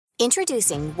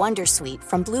Introducing Wondersuite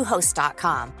from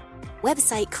Bluehost.com.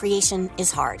 Website creation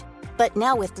is hard, but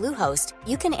now with Bluehost,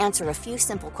 you can answer a few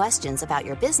simple questions about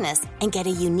your business and get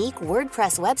a unique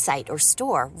WordPress website or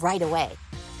store right away.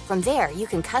 From there, you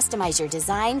can customize your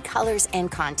design, colors,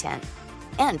 and content.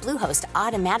 And Bluehost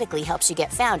automatically helps you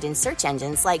get found in search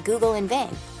engines like Google and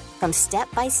Bing. From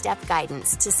step-by-step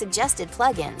guidance to suggested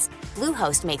plugins,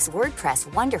 Bluehost makes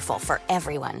WordPress wonderful for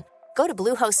everyone. Go to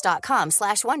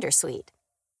bluehost.com/wondersuite.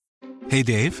 Hey,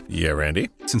 Dave. Yeah,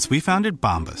 Randy. Since we founded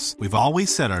Bombas, we've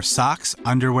always said our socks,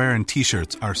 underwear, and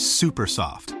T-shirts are super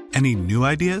soft. Any new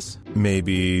ideas?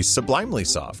 Maybe sublimely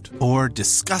soft. Or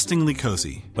disgustingly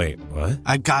cozy. Wait, what?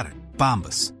 I got it.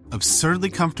 Bombas. Absurdly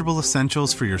comfortable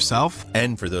essentials for yourself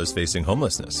and for those facing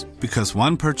homelessness. Because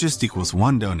one purchased equals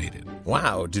one donated.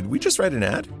 Wow, did we just write an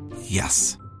ad?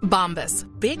 Yes. Bombas.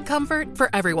 Big comfort for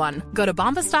everyone. Go to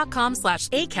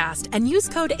bombas.com/ACAST and use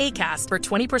code ACAST for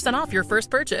 20% off your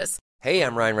first purchase. Hey,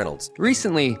 I'm Ryan Reynolds.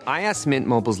 Recently, I asked Mint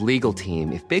Mobile's legal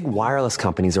team if big wireless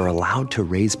companies are allowed to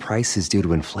raise prices due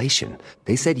to inflation.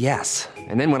 They said yes.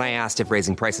 And then when I asked if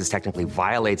raising prices technically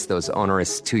violates those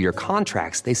onerous two-year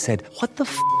contracts, they said, "What the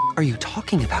f*** are you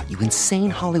talking about, you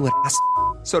insane Hollywood ass?"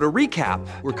 So to recap,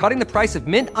 we're cutting the price of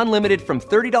Mint Unlimited from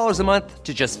 $30 a month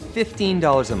to just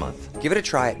 $15 a month. Give it a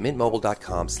try at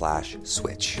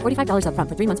mintmobile.com/switch. $45 up front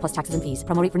for 3 months plus taxes and fees.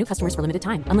 Promo rate for new customers for limited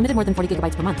time. Unlimited more than 40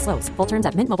 gigabytes per month. Slows full terms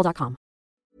at mintmobile.com.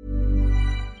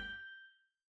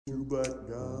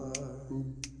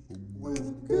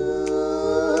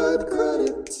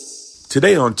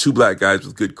 Today on Two Black Guys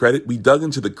with Good Credit, we dug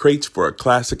into the crates for a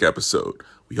classic episode.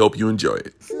 We hope you enjoy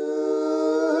it.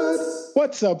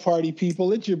 What's up, party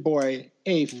people? It's your boy,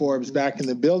 A. Forbes, back in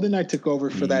the building. I took over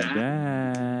for that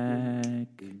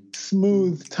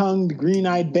smooth-tongued,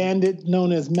 green-eyed bandit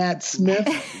known as Matt Smith.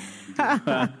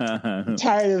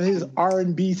 Tired of his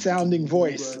R&B sounding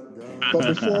voice. But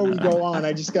before we go on,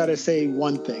 I just got to say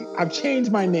one thing. I've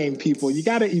changed my name, people. You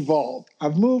got to evolve.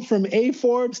 I've moved from A.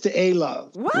 Forbes to A.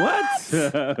 Love. What?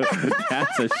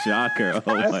 That's a shocker.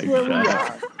 Oh, that's my where God. we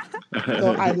are.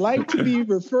 So I'd like to be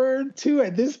referred to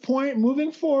at this point,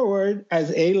 moving forward,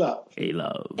 as A. Love. A.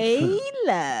 Love. A.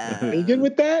 Love. Are you good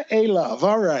with that? A. Love.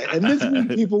 All right. And this week,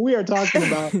 people, we are talking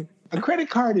about a credit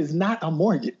card is not a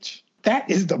mortgage. That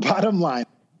is the bottom line.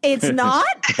 It's not?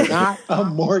 Not a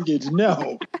mortgage,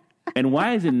 no. And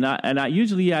why is it not? And I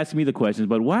usually ask me the questions,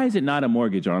 but why is it not a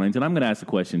mortgage, Arlington? I'm going to ask the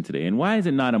question today. And why is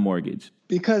it not a mortgage?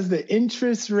 Because the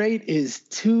interest rate is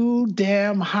too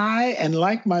damn high. And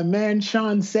like my man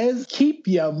Sean says, keep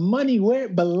your money where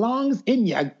it belongs, in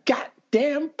your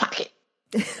goddamn pocket.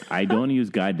 I don't use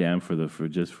goddamn just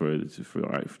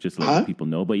to let people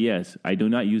know. But yes, I do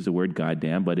not use the word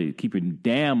goddamn, but keep your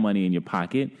damn money in your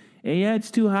pocket. And yeah, it's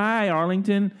too high,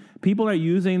 Arlington. People are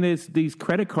using these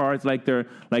credit cards like they're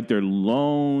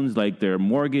loans, like they're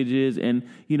mortgages, and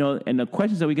and the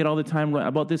questions that we get all the time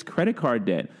about this credit card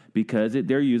debt because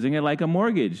they're using it like a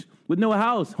mortgage with no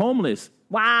house, homeless.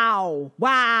 Wow,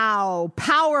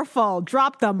 powerful.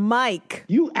 Drop the mic.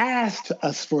 You asked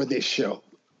us for this show.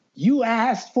 You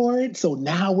asked for it, so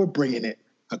now we're bringing it.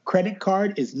 A credit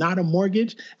card is not a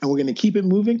mortgage, and we're going to keep it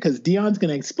moving because Dion's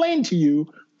going to explain to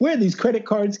you where these credit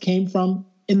cards came from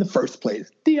in the first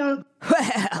place. Dion?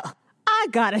 Well, I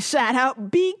got to shout out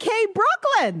BK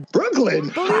Brooklyn.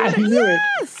 Brooklyn? I knew it.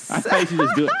 I thought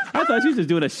she was just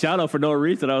doing a shout out for no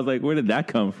reason. I was like, where did that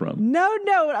come from? No.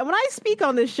 When I speak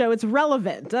on this show, it's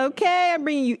relevant, okay? I'm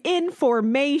bringing you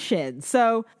information.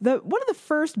 So one of the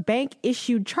first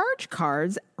bank-issued charge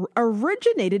cards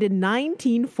originated in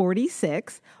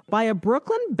 1946 by a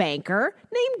Brooklyn banker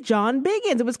named John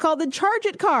Biggins. It was called the Charge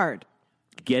It card.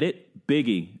 Get it?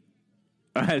 Biggie.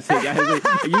 Hey,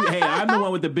 I'm the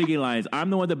one with the Biggie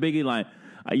lines.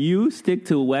 You stick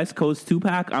to West Coast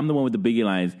Tupac. I'm the one with the Biggie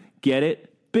lines. Get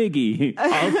it? Biggie.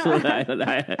 Also,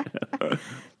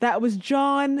 that was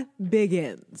John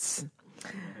Biggins.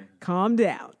 Calm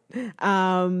down.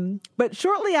 But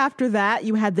shortly after that,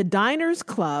 you had the Diners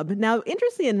Club. Now,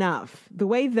 interestingly enough, the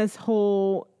way this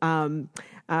whole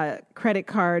credit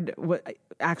card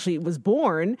actually was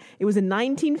born, it was in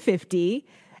 1950,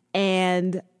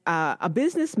 and a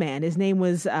businessman, his name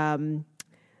was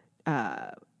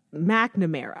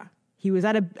McNamara. He was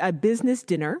at a business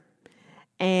dinner,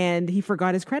 and he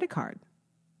forgot his credit card.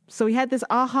 So he had this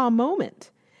aha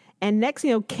moment. And next,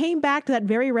 came back to that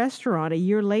very restaurant a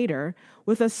year later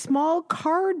with a small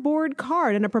cardboard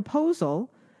card and a proposal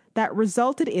that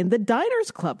resulted in the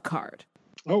Diners Club card.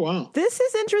 Oh, wow. This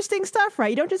is interesting stuff, right?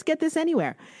 You don't just get this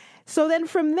anywhere. So then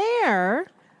from there,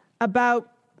 about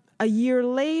a year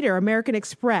later, American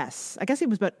Express, I guess it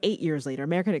was about 8 years later,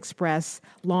 American Express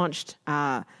launched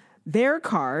their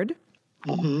card,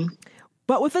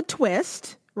 but with a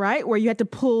twist, right? Where you had to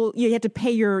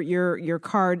pay your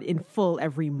card in full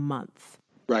every month.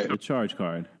 Right. A charge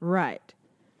card. Right.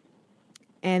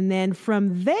 And then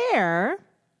from there,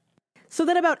 so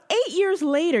then about 8 years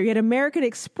later, you had American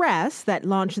Express that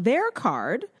launched their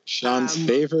card. Sean's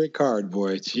favorite card,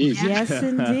 boy. Jeez. Yes,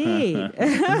 indeed.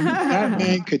 That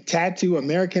man could tattoo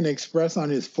American Express on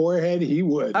his forehead. He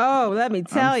would. Oh, let me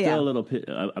tell you. I'm still a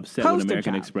little upset with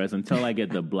American Express until I get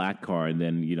the black card.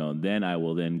 Then then I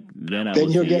will then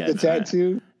you'll get the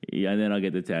tattoo. Yeah, and then I'll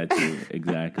get the tattoo.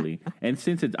 Exactly. And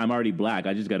since I'm already black,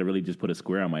 I just got to really just put a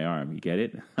square on my arm. You get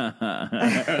it?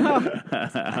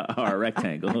 Or a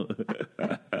rectangle.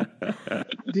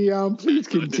 Dion, please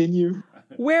continue.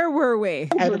 Where were we?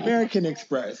 At American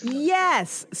Express.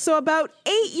 Yes. So about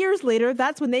 8 years later,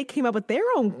 that's when they came up with their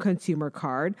own consumer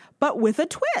card, but with a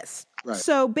twist. Right.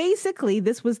 So basically,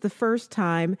 this was the first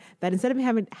time that instead of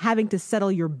having to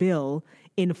settle your bill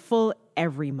in full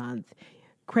every month,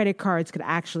 credit cards could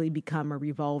actually become a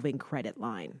revolving credit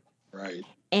line. Right.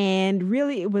 And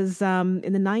really, it was in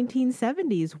the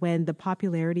 1970s when the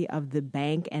popularity of the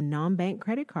bank and non-bank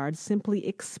credit cards simply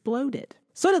exploded.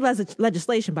 So did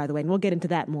legislation, by the way, and we'll get into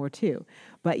that more too.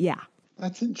 But yeah.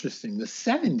 That's interesting. The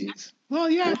 70s. Well,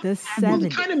 yeah. The 70s. Well,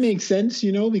 it kind of makes sense,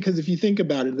 because if you think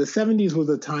about it, the 70s was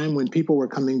a time when people were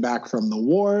coming back from the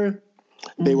war.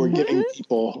 They were giving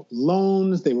people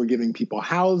loans. They were giving people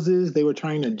houses. They were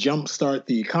trying to jumpstart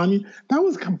the economy. That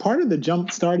was part of the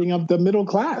jumpstarting of the middle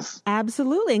class.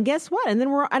 Absolutely. And guess what? And then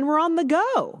we're on the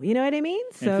go. You know what I mean?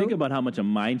 So, and think about how much a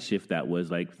mind shift that was.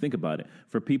 Like, think about it.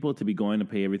 For people to be going to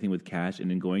pay everything with cash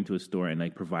and then going to a store and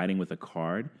like providing with a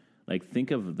card. Like, think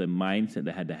of the mindset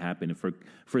that had to happen. And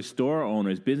for store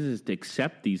owners, businesses to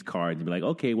accept these cards and be like,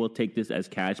 okay, we'll take this as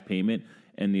cash payment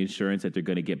and the insurance that they're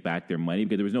going to get back their money,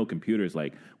 because there was no computers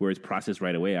like where it's processed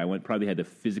right away. Probably had to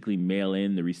physically mail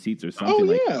in the receipts or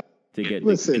something to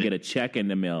get a check in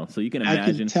the mail. So you can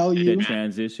imagine that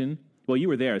transition. Well, you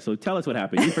were there, so tell us what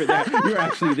happened. You were there. You were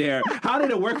actually there. How did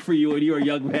it work for you when you were a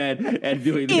young man and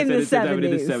doing this in the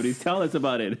 70s? Tell us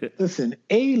about it. Listen,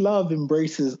 love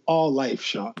embraces all life,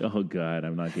 Sean. Oh, God,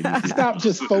 I'm not kidding. Stop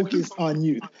just focused on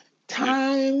youth.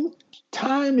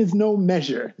 Time is no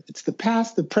measure. It's the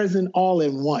past, the present, all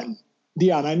in one.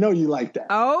 Dion, I know you like that.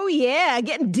 Oh, yeah,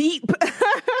 getting deep.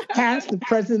 Past, the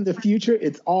present, the future,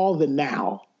 it's all the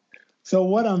now. So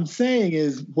what I'm saying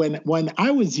is when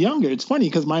I was younger, it's funny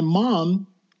because my mom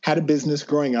had a business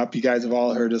growing up. You guys have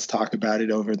all heard us talk about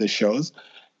it over the shows.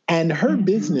 And her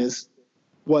business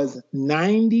was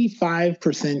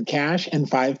 95% cash and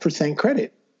 5%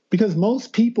 credit, because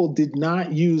most people did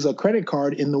not use a credit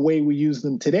card in the way we use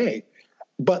them today.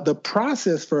 But the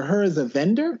process for her as a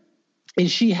vendor is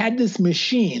she had this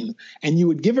machine, and you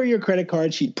would give her your credit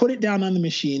card, she'd put it down on the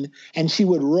machine, and she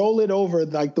would roll it over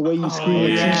like the way you screen a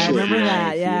t-shirt. I remember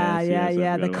that.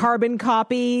 Yeah. The carbon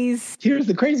copies. Here's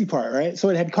the crazy part, right? So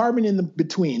it had carbon in the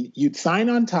between. You'd sign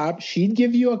on top, she'd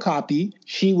give you a copy,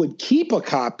 she would keep a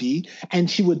copy, and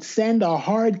she would send a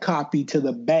hard copy to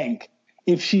the bank.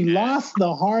 If she lost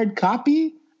the hard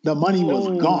copy, the money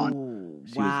was gone.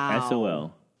 She was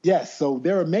SOL. Yes, so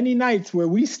there are many nights where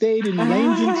we stayed in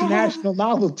Lane's International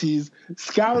Novelties,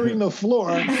 scouring the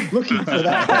floor, looking for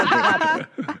that.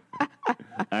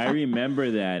 I remember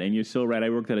that, and you're so right.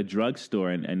 I worked at a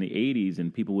drugstore in the 80s,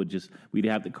 and people we'd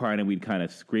have the card, and we'd kind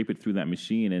of scrape it through that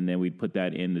machine, and then we'd put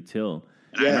that in the till.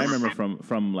 Yes. And I remember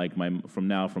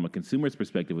from a consumer's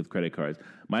perspective with credit cards,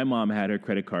 my mom had her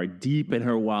credit card deep in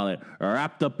her wallet,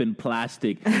 wrapped up in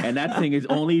plastic, and that thing is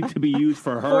only to be used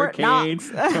for hurricanes,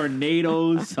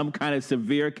 tornadoes, some kind of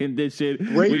severe condition.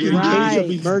 Break in case of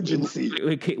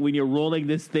emergency. When you're rolling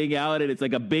this thing out and it's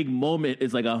like a big moment,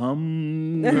 it's like a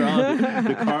hum.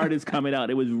 The card is coming out.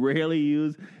 It was rarely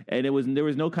used, and there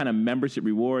was no kind of membership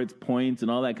rewards, points,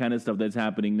 and all that kind of stuff that's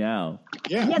happening now.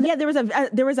 Yeah.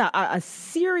 There was a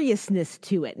seriousness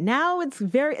to it. Now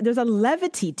there's a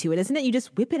levity to it, isn't it? You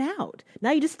just whip it out.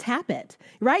 Now you just tap it,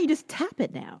 right? You just tap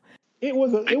it now. It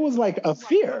was like a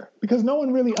fear because no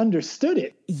one really understood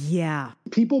it. Yeah.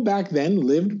 People back then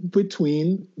lived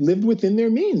within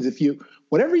their means.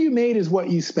 Whatever you made is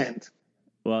what you spent.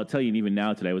 Well, I'll tell you, even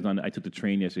now today, I took the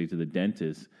train yesterday to the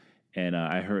dentist. And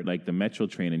I heard like the Metro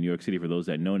train in New York City, for those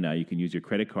that know now, you can use your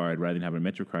credit card rather than having a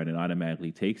Metro card and it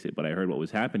automatically takes it. But I heard what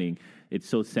was happening. It's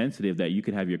so sensitive that you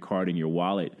could have your card in your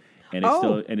wallet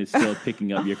and it's still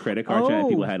picking up your credit card.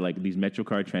 People had like these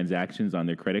MetroCard transactions on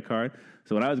their credit card.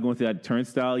 So when I was going through that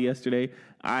turnstile yesterday,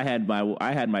 I had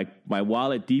my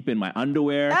wallet deep in my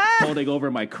underwear, holding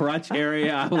over my crotch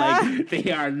area. I'm like,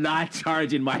 they are not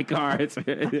charging my cards.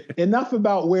 Enough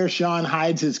about where Sean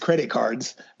hides his credit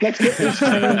cards. Let's get this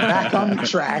train back on the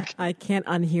track. I can't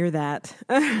unhear that.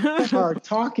 We are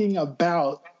talking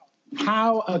about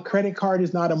how a credit card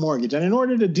is not a mortgage. And in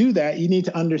order to do that, you need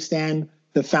to understand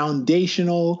the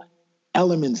foundational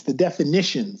elements, the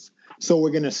definitions. So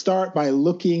we're going to start by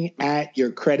looking at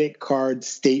your credit card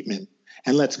statement.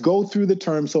 And let's go through the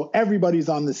terms so everybody's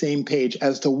on the same page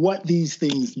as to what these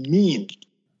things mean.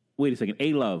 Wait a second.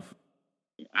 A-Love.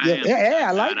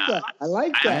 I like that.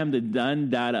 I am the done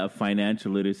data of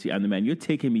financial literacy. I'm the man. You're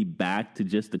taking me back to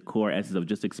just the core essence of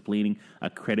just explaining a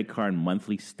credit card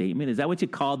monthly statement. Is that what you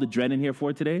called the dread in here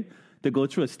for today? To go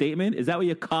through a statement? Is that what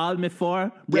you called me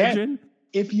for, brethren? Yeah.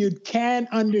 If you can't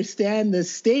understand the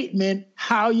statement,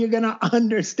 how are you going to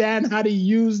understand how to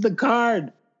use the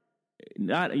card?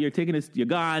 You're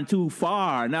gone too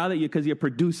far. Now that because you're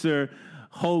producer,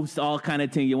 host, all kind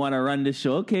of thing, you want to run the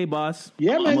show. Okay, boss.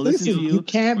 Yeah, man, listen, you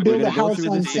can't build a house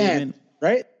on sand,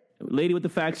 right? Lady with the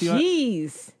facts.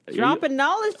 Jeez, dropping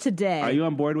knowledge today. Are you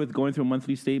on board with going through a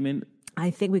monthly statement?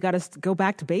 I think we got to go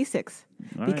back to basics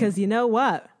because you know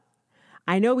what?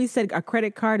 I know we said a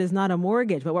credit card is not a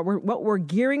mortgage, but what we're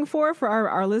gearing for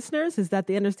our listeners is that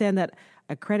they understand that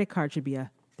a credit card should be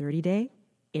a 30-day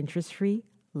interest-free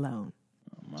loan.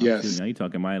 Yes. Now you're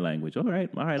talking my language. All right.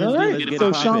 Let's get so,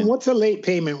 it Sean, what's a late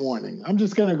payment warning? I'm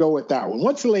just going to go with that one.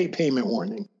 What's a late payment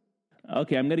warning?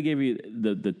 Okay, I'm going to give you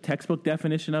the textbook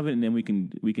definition of it, and then we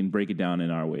can break it down in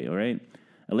our way. All right.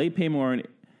 A late payment warning.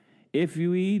 If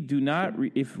we do not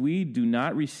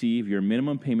receive your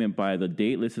minimum payment by the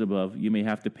date listed above, you may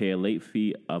have to pay a late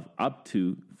fee of up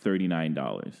to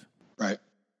 $39. Right.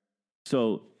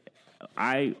 So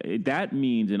that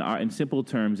means in simple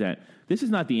terms that this is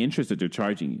not the interest that they're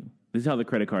charging you. This is how the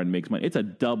credit card makes money. It's a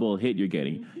double hit you're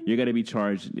getting. You're going to be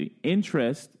charged the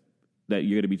interest that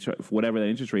you're going to be charged for whatever that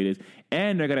interest rate is,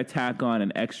 and they're going to tack on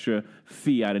an extra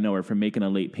fee out of nowhere for making a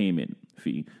late payment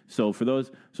fee. So for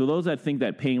those that think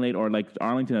that paying late, or like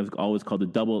Arlington has always called the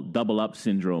double up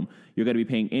syndrome, you're going to be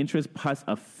paying interest plus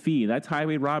a fee. That's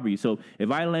highway robbery. So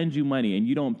if I lend you money and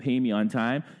you don't pay me on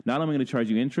time, not only am I going to charge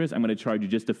you interest, I'm going to charge you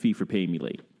just a fee for paying me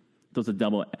late. So it's a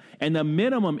double, and the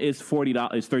minimum is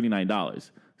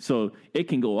 $39. So it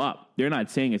can go up. They're not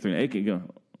saying it's $39. It can go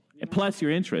plus your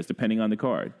interest depending on the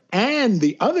card. And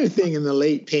the other thing in the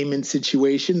late payment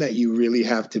situation that you really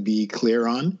have to be clear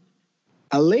on,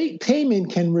 a late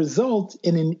payment can result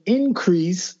in an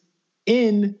increase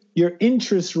in your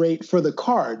interest rate for the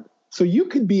card. So you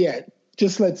could be at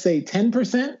just, let's say,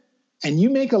 10%, and you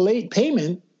make a late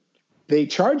payment. They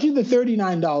charge you the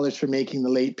 $39 for making the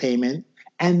late payment,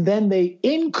 and then they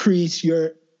increase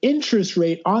your interest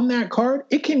rate on that card.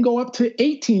 It can go up to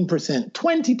 18%,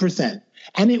 20%,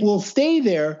 and it will stay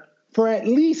there for at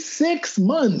least 6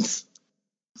 months.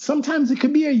 Sometimes it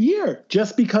could be a year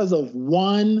just because of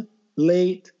one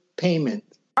late payment.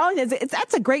 Oh,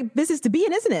 that's a great business to be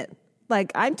in, isn't it?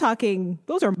 Like, I'm talking,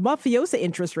 those are mafiosa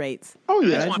interest rates. Oh,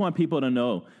 yeah. I just want people to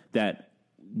know that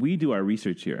we do our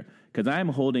research here, because I'm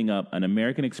holding up an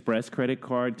American Express credit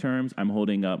card terms. I'm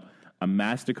holding up a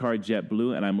MasterCard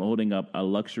JetBlue, and I'm holding up a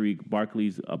luxury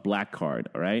Barclays Black Card,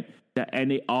 all right?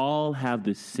 And they all have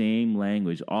the same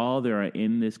language. All they are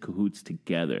in this cahoots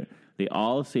together. They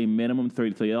all say minimum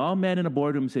 30. So they all met in a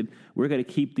boardroom and said, we're going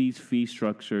to keep these fee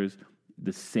structures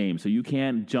the same. So you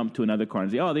can't jump to another card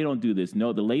and say, oh, they don't do this.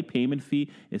 No, the late payment fee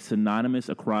is synonymous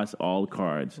across all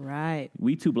cards. Right.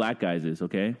 We two black guys is,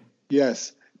 okay?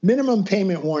 Yes. Minimum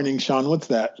payment warning, Sean. What's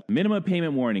that? Minimum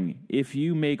payment warning. If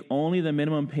you make only the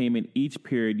minimum payment each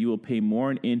period, you will pay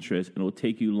more in interest, and it will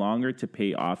take you longer to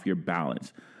pay off your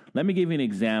balance. Let me give you an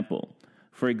example.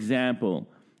 For example,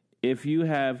 if you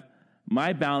have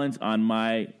my balance on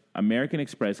my American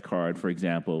Express card, for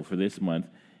example, for this month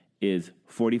is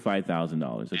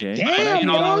 $45,000, okay? Damn, but I pay it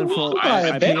all in full.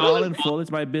 I pay it all all in full.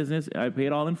 It's my business. I pay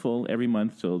it all in full every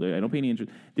month, so I don't pay any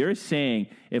interest. They're saying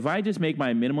if I just make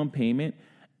my minimum payment,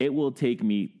 it will take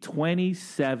me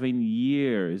 27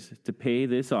 years to pay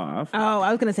this off. Oh,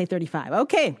 I was going to say 35.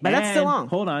 Okay, but that's still long.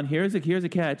 Hold on. Here's a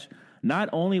catch. Not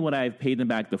only would I have paid them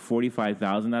back the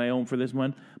 $45,000 that I owe for this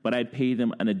month, but I'd pay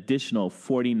them an additional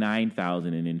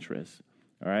 $49,000 in interest.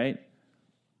 All right?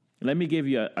 Let me give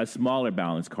you a smaller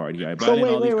balance card here. I brought in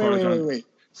all these cards. Wait.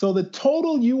 So the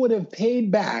total you would have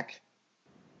paid back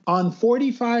on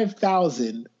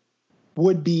 $45,000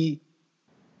 would be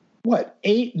what?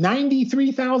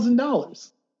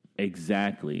 $93,000.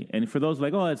 Exactly. And for those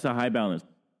like, oh, it's a high balance.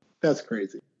 That's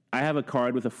crazy. I have a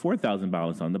card with a 4,000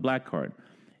 balance on the black card.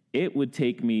 It would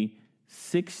take me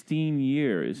 16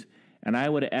 years, and I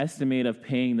would estimate of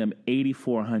paying them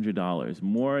 $8,400,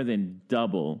 more than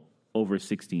double over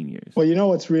 16 years. Well, you know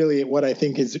what I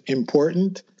think is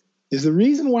important is the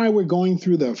reason why we're going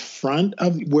through the front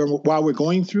of while we're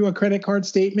going through a credit card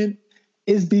statement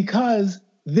is because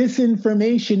this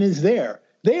information is there.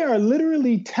 They are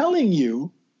literally telling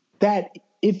you that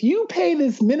if you pay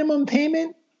this minimum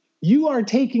payment, you are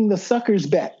taking the sucker's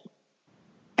bet.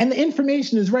 And the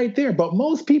information is right there. But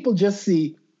most people just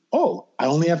see, oh, I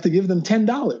only have to give them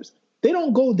 $10. They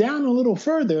don't go down a little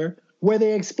further where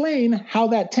they explain how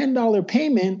that $10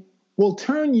 payment will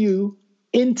turn you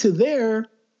into their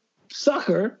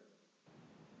sucker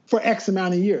for X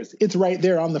amount of years. It's right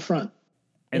there on the front.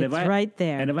 And it's right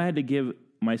there. And if I had to give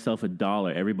myself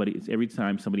 $1, every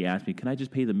time somebody asked me, can I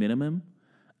just pay the minimum?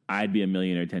 I'd be a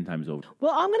millionaire 10 times over.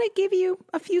 Well, I'm going to give you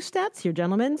a few stats here,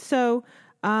 gentlemen. So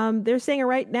they're saying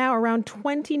right now around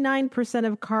 29%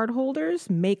 of cardholders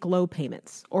make low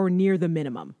payments or near the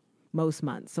minimum most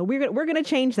months. So we're going to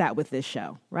change that with this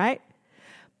show, right?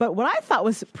 But what I thought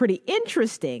was pretty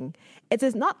interesting is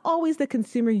it's not always the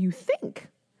consumer you think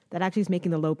that actually is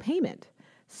making the low payment.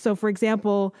 So, for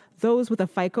example, those with a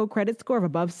FICO credit score of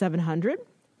above 700,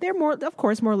 they're more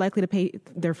likely to pay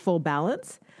their full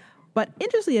balance. But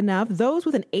interestingly enough, those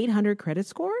with an 800 credit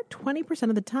score, 20%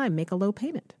 of the time make a low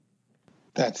payment.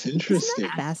 That's interesting. Isn't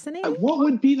that fascinating? What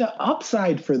would be the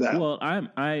upside for that? Well,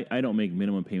 I don't make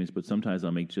minimum payments, but sometimes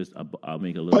I'll make a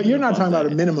little. But you're not talking about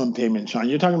a minimum payment, Sean.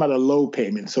 You're talking about a low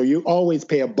payment. So you always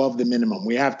pay above the minimum.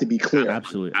 We have to be clear.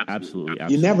 Absolutely.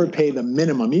 You never pay the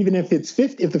minimum, even if it's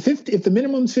 50. If the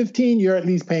minimum's 15, you're at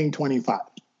least paying 25.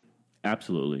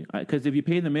 Absolutely, because if you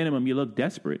pay the minimum, you look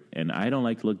desperate, and I don't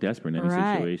like to look desperate in any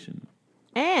situation.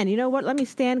 And you know what? Let me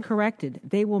stand corrected.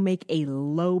 They will make a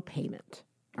low payment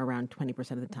around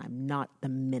 20% of the time, not the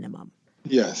minimum.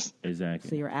 Yes, exactly.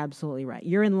 So you're absolutely right.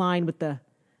 You're in line with the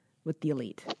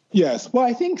elite. Yes. Well,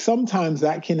 I think sometimes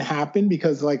that can happen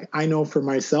because, like, I know for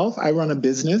myself, I run a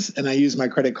business and I use my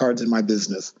credit cards in my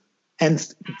business,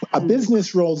 and a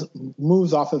business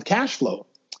moves off of cash flow.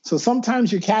 So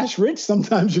sometimes you're cash rich,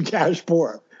 sometimes you're cash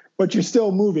poor, but you're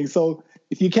still moving. So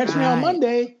if you catch me on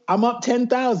Monday, I'm up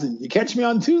 10,000. You catch me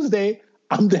on Tuesday,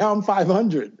 I'm down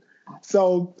 500.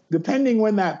 So depending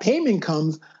when that payment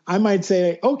comes, I might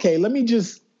say, okay, let me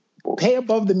just pay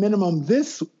above the minimum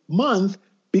this month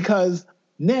because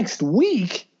next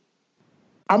week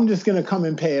I'm just going to come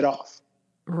and pay it off.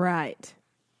 Right.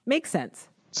 Makes sense.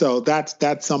 So that's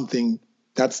something.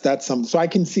 That's something. So I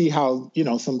can see how,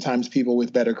 sometimes people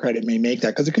with better credit may make that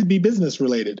because it could be business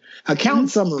related. Account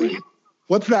summary.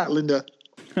 What's that, Linda?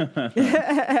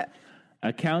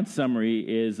 Account summary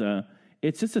is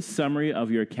it's just a summary of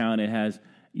your account. It has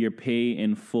your pay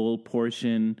in full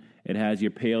portion. It has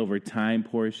your pay over time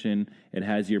portion. It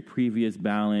has your previous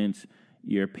balance,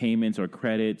 your payments or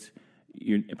credits,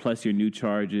 plus your new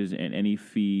charges and any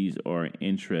fees or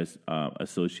interest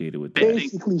associated with that.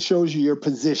 Basically shows you your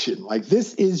position. Like,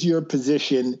 this is your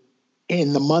position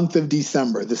in the month of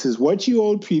December. This is what you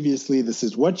owed previously. This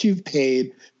is what you've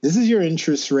paid. This is your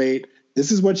interest rate.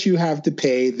 This is what you have to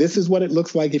pay. This is what it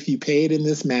looks like if you pay it in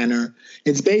this manner.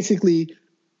 It's basically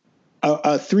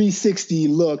a 360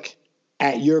 look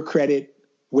at your credit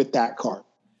with that card.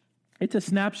 It's a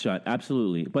snapshot,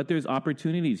 absolutely. But there's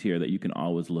opportunities here that you can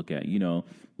always look at,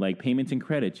 like payments and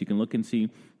credits. You can look and see,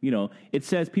 it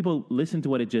says, people listen to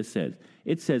what it just says.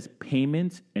 It says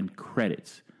payments and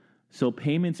credits. So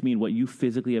payments mean what you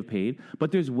physically have paid,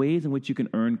 but there's ways in which you can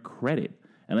earn credit.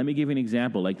 And let me give you an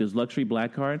example, like this luxury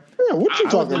black card. Yeah, what you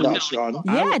talking about, Sean?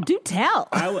 Yeah, do tell.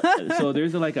 So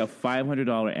there's like a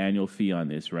 $500 annual fee on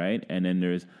this, right? And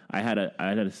then I had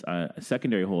a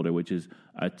secondary holder, which is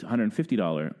a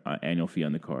 $150 annual fee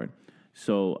on the card.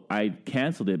 So I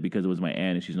canceled it because it was my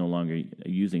aunt and she's no longer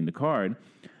using the card.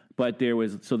 But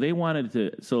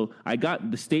so I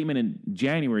got the statement in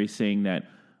January saying that,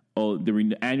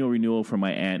 the annual renewal for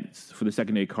my aunt for the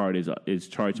secondary card is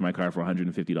charged to my card for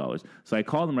 $150. So I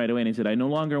called them right away and I said, I no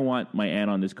longer want my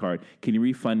aunt on this card. Can you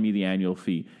refund me the annual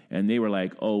fee? And they were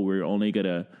like, we're only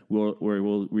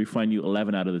we'll refund you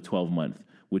 11 out of the 12 months,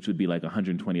 which would be like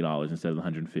 $120 instead of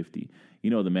 $150.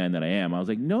 The man that I am. I was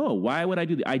like, no, why would I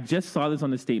do that? I just saw this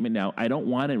on the statement now. I don't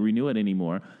want to renew it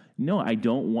anymore. No, I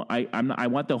don't want. I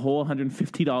want the whole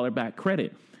 $150 back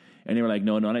credit. And they were like,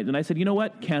 no. And I said, you know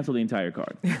what? Cancel the entire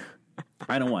card.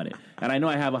 I don't want it. And I know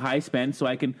I have a high spend, so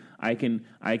I can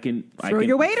throw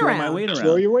your weight around.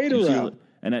 Throw your weight around.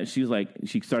 And she was like,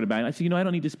 she started backing. I said, I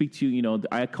don't need to speak to you.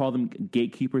 I call them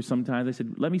gatekeepers sometimes. I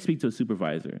said, let me speak to a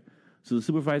supervisor. So the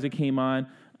supervisor came on.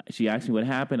 She asked me what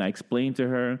happened. I explained to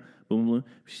her. Boom, boom.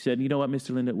 She said, you know what,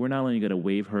 Mr. Linda, we're not only going to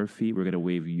waive her fee, we're going to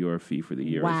waive your fee for the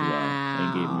year as well.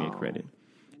 And gave me a credit.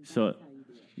 So,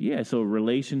 so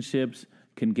relationships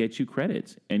can get you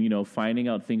credits. And, finding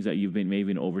out things that you've been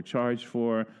maybe overcharged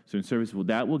for, certain services,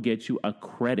 that will get you a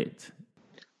credit.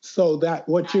 So that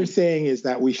what you're saying is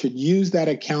that we should use that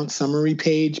account summary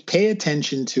page, pay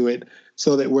attention to it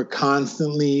so that we're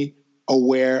constantly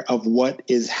aware of what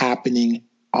is happening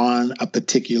on a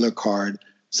particular card.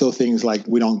 So things like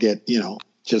we don't get,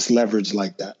 just leverage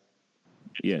like that.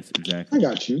 Yes, exactly. I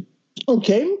got you.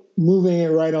 Okay, moving it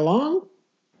right along.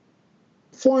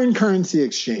 Foreign currency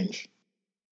exchange.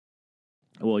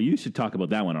 Well, you should talk about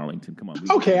that one, Arlington. Come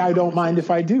on. Okay, I don't mind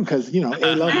if I do because, A-Love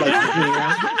likes to move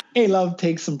around. A-Love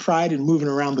takes some pride in moving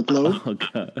around the globe. Oh,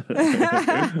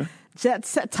 God. Jet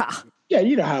setter. Yeah,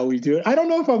 you know how we do it. I don't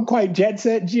know if I'm quite jet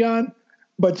set, Gian,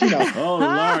 but Oh,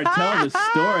 Lord, tell the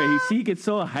story. He gets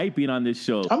so hype being on this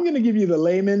show. I'm going to give you the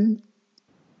layman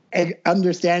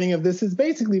understanding of this. Is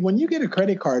basically when you get a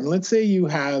credit card, and let's say you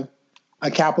have a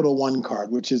Capital One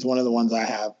card, which is one of the ones I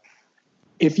have.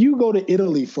 If you go to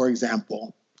Italy, for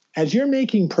example, as you're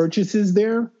making purchases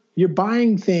there, you're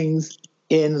buying things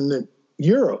in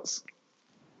euros.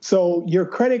 So your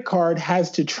credit card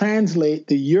has to translate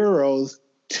the euros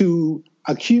to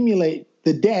accumulate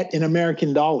the debt in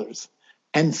American dollars.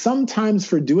 And sometimes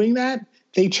for doing that,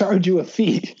 they charge you a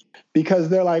fee because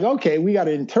they're like, okay, we got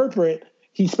to interpret.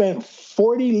 He spent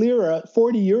 40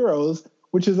 euros,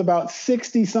 which is about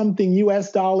 60 something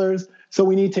US dollars. So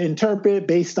we need to interpret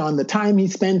based on the time he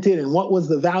spent it and what was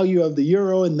the value of the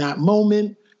euro in that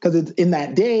moment, because it's in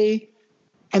that day,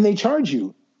 and they charge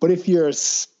you. But if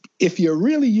you're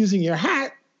really using your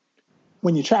hat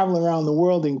when you travel around the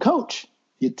world in coach,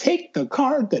 you take the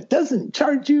card that doesn't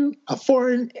charge you a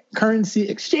foreign currency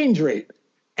exchange rate,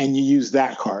 and you use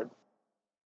that card.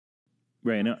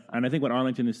 Right, and I think what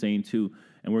Arlington is saying too,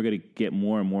 and we're going to get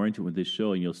more and more into it with this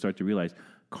show, and you'll start to realize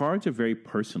cards are very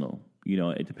personal.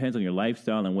 It depends on your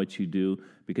lifestyle and what you do,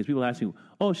 because people ask me,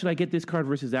 oh, should I get this card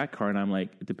versus that card? And I'm like,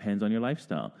 it depends on your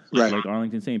lifestyle. Right. Like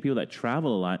Arlington's saying, people that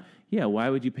travel a lot, why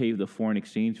would you pay the foreign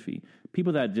exchange fee?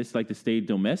 People that just like to stay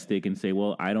domestic and say,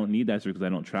 well, I don't need that because I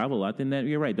don't travel a lot, then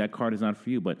you're right, that card is not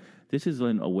for you. But this is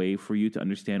a way for you to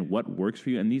understand what works for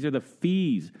you. And these are the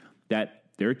fees that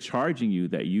they're charging you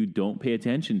that you don't pay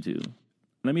attention to.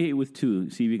 Let me hit you with two,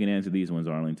 see if you can answer these ones,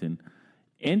 Arlington.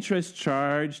 Interest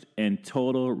charged and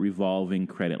total revolving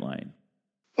credit line.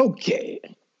 Okay.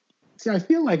 See, I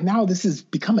feel like now this has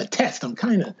become a test. I'm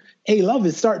kind of, A-Love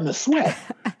is starting to sweat.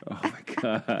 Oh, my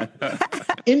God.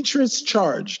 Interest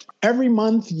charged. Every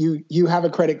month you have a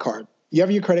credit card. You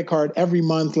have your credit card every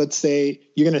month. Let's say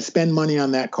you're going to spend money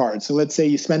on that card. So let's say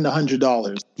you spend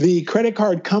 $100. The credit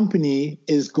card company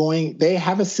they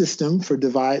have a system for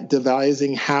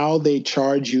devising how they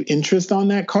charge you interest on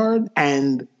that card.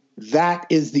 And that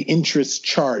is the interest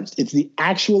charged. It's the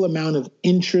actual amount of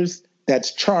interest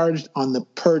that's charged on the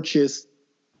purchase,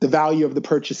 the value of the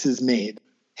purchases made.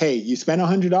 Hey, you spent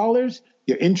 $100,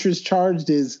 your interest charged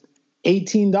is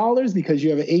 $18 because you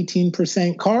have an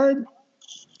 18% card,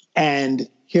 and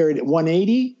here it is,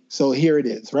 $180, so here it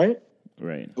is, right?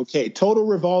 Right. Okay, total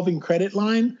revolving credit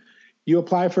line. You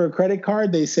apply for a credit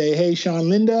card, they say, hey, Sean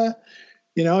Linda,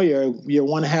 you're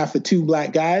one half of two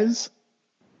black guys.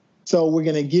 So we're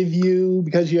going to give you,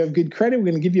 because you have good credit, we're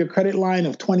going to give you a credit line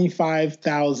of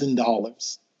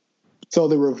 $25,000. So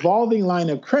the revolving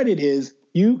line of credit is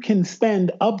you can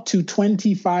spend up to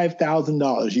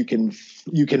 $25,000.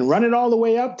 You can run it all the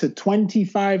way up to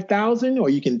 $25,000, or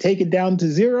you can take it down to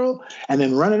zero and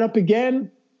then run it up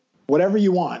again, whatever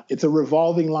you want. It's a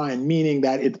revolving line, meaning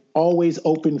that it's always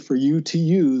open for you to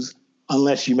use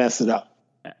unless you mess it up.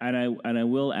 And I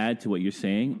will add to what you're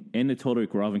saying. In the total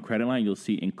revolving credit line, you'll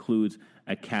see includes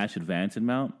a cash advance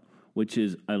amount, which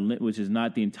is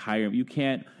not the entire. You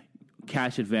can't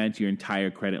cash advance your entire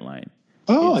credit line.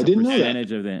 Oh, I didn't know that.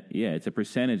 Percentage of that. Yeah, it's a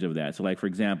percentage of that. So, like for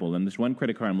example, in this one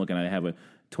credit card I'm looking at, I have a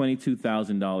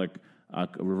 $22,000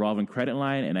 revolving credit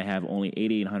line, and I have only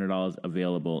 $8,800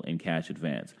 available in cash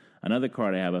advance. Another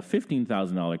card, I have a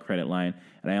 $15,000 credit line,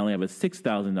 and I only have a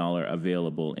 $6,000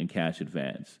 available in cash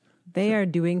advance. They are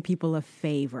doing people a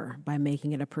favor by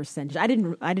making it a percentage. I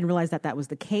didn't realize that was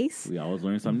the case. We always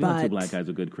learn something new. Two black guys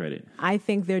with good credit. I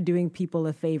think they're doing people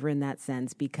a favor in that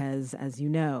sense because, as you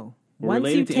know, once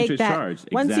you take that,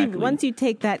 once you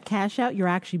take that cash out, you're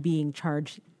actually being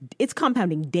charged. It's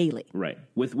compounding daily. Right.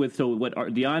 So what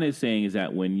Deanna is saying is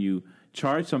that when you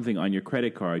charge something on your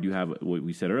credit card, you have what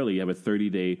we said earlier, you have a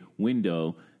 30-day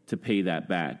window to pay that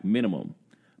back, minimum.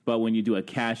 But when you do a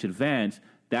cash advance,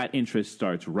 that interest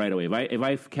starts right away. If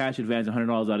I cash advance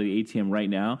 $100 out of the ATM right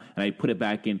now and I put it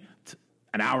back in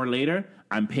an hour later,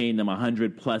 I'm paying them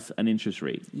 100 plus an interest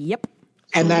rate. Yep.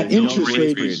 And that interest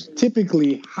rate is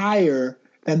typically higher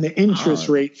than the interest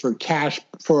rate for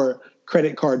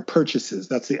credit card purchases.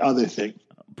 That's the other thing.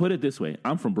 Put it this way.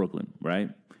 I'm from Brooklyn, right?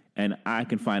 And I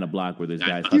can find a block where there's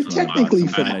guys You're hustling. technically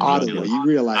from Ottawa, you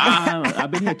realize that. I've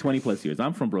been here 20 plus years.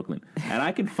 I'm from Brooklyn. And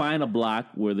I can find a block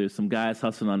where there's some guys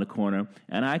hustling on the corner,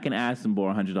 and I can ask them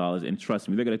borrow $100, and trust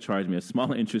me, they're going to charge me a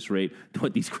smaller interest rate than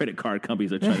what these credit card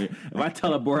companies are charging. If I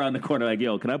tell a boy on the corner, like,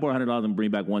 yo, can I borrow $100 and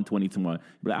bring back $120 tomorrow?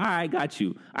 But all right, got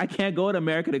you. I can't go to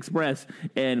American Express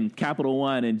and Capital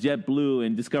One and JetBlue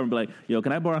and Discover and be like, yo,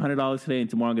 can I borrow $100 today and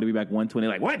tomorrow I'm going to be back $120?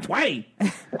 Like,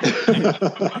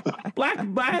 $120?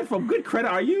 Black from good credit.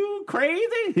 Are you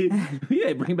crazy?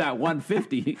 Yeah, bring back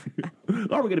 $150.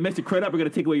 Oh, we're gonna mess your credit up. We're gonna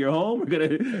take away your home. We're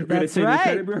gonna send your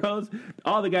credit bureaus.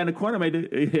 All the guy in the corner might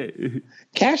do.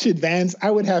 Cash advance, I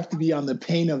would have to be on the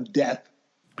pain of death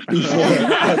before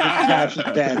cash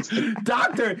advance.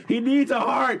 Doctor, he needs a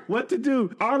heart. What to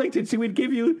do? Arlington, should we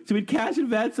cash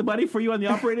advance some money for you on the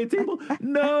operating table?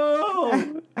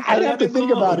 No. I'd have to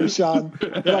think about it, Sean.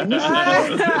 Like,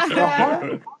 the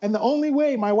heart, and the only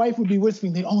way, my wife would be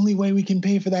whispering, the only way we can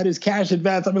pay for that is cash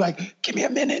advance. I'd be like, give me a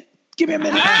minute. I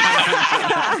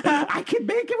can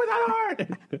make it without a heart.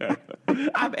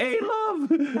 I'm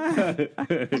A-love.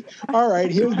 All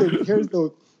right, here's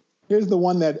the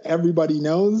one that everybody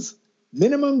knows: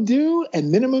 minimum due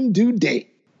and minimum due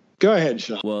date. Go ahead,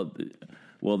 Sean.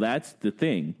 Well, that's the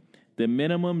thing. The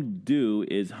minimum due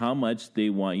is how much they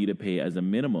want you to pay as a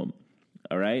minimum.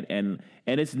 All right, and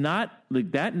it's not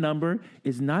like that number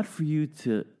is not for you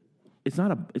to. It's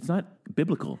not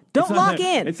biblical. Don't lock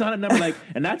in. It's not a number like,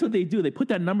 and that's what they do. They put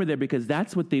that number there because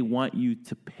that's what they want you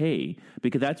to pay,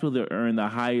 because that's where they earn the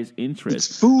highest interest.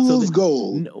 It's fool's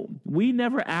gold. No, we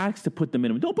never asked to put the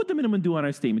minimum. Don't put the minimum due on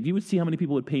our statement. You would see how many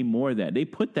people would pay more of that. They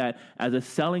put that as a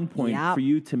selling point for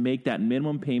you to make that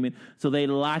minimum payment, so they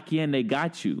lock you in. They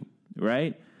got you,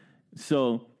 right?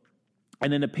 So,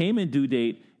 and then the payment due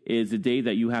date is the day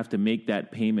that you have to make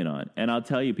that payment on. And I'll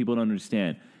tell you, people don't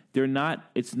understand.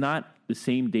 It's not the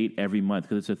same date every month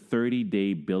because it's a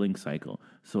 30-day billing cycle.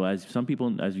 So as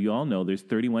you all know, there's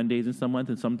 31 days in some months,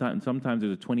 and sometimes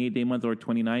there's a 28-day month or a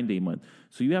 29-day month.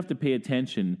 So you have to pay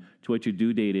attention to what your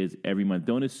due date is every month.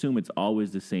 Don't assume it's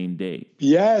always the same day.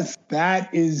 Yes,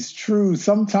 that is true.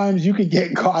 Sometimes you could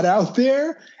get caught out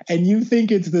there and you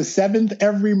think it's the 7th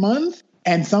every month.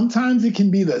 And sometimes it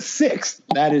can be the 6th.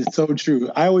 That is so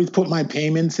true. I always put my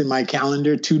payments in my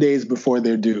calendar 2 days before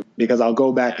they're due because I'll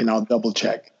go back and I'll double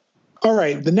check. All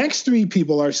right. The next 3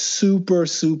 people are super,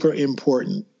 super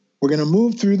important. We're going to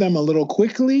move through them a little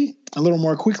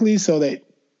more quickly so that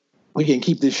we can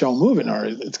keep this show moving, or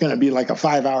it's going to be like a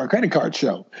 5-hour credit card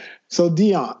show. So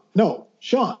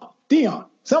Sean, Dion,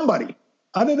 somebody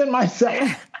other than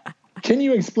myself, can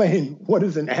you explain what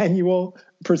is an annual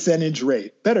percentage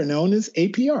rate, better known as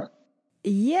APR?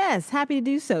 Yes, happy to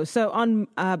do so. So on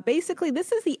basically,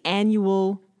 this is the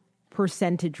annual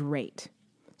percentage rate.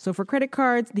 So for credit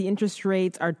cards, the interest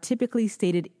rates are typically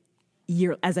stated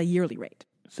as a yearly rate.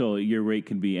 So your rate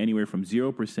can be anywhere from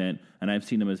 0%, and I've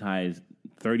seen them as high as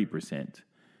 30%.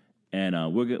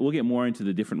 And we'll get more into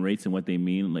the different rates and what they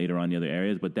mean later on in the other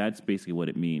areas, but that's basically what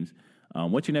it means.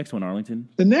 What's your next one, Arlington?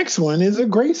 The next one is a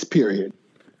grace period.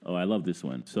 Oh, I love this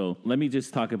one. So let me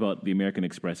just talk about the American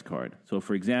Express card. So,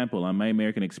 for example, on my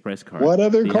American Express card... What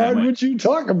other card would you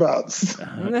talk about?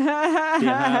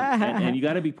 And you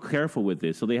got to be careful with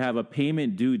this. So they have a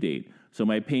payment due date. So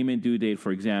my payment due date,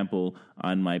 for example,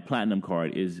 on my Platinum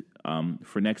card is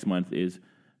for next month is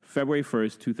February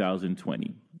 1st,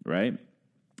 2020, right?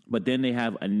 But then they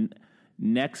have a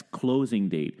next closing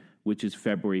date, which is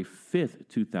February 5th,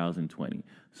 2020.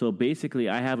 So basically,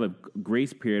 I have a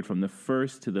grace period from the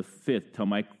 1st to the 5th till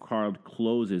my card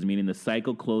closes, meaning the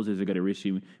cycle closes, they're going to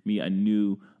issue me a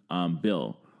new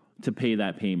bill to pay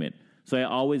that payment. So I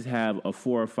always have a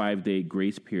 4 or 5 day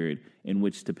grace period in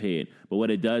which to pay it. But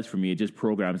what it does for me, it just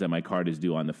programs that my card is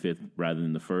due on the 5th rather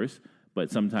than the 1st.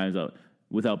 But sometimes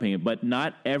without paying it. But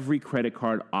not every credit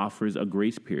card offers a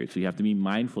grace period. So you have to be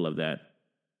mindful of that.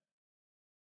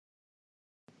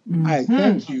 I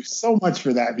thank you so much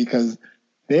for that, because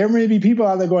there may be people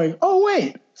out there going, oh,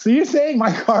 wait, so you're saying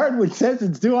my card, which says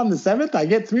it's due on the 7th, I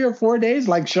get 3 or 4 days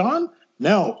like Sean?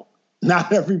 No,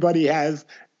 not everybody has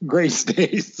grace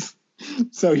days.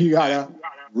 So you got to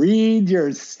read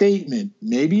your statement.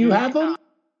 Maybe you have them,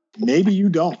 maybe you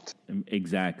don't.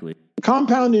 Exactly.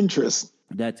 Compound interest.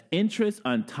 That's interest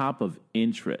on top of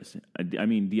interest. I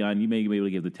mean, Dion, you may be able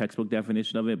to give the textbook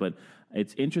definition of it, but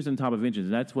it's interest on top of interest.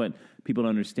 And that's what people don't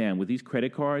understand. With these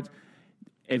credit cards,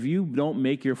 if you don't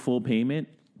make your full payment,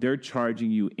 they're charging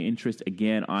you interest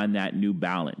again on that new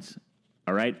balance.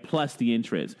 All right, plus the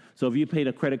interest. So if you paid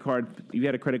a credit card, you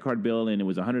had a credit card bill and it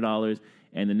was $100,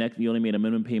 and the next you only made a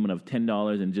minimum payment of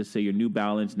 $10, and just say your new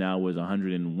balance now was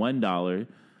 $101,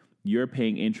 you're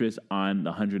paying interest on the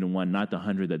 101, not the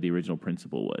 100 that the original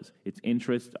principal was. It's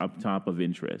interest up top of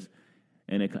interest,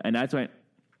 and that's why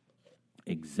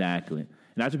exactly.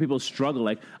 And that's where people struggle.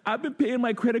 Like, I've been paying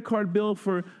my credit card bill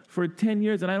for 10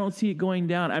 years, and I don't see it going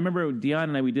down. I remember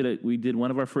Dion and I, we did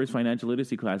one of our first financial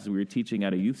literacy classes. We were teaching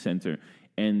at a youth center,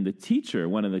 and the teacher,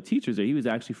 one of the teachers there, he was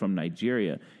actually from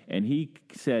Nigeria, and he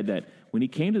said that when he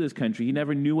came to this country, he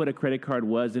never knew what a credit card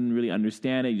was, didn't really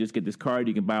understand it. You just get this card,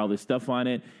 you can buy all this stuff on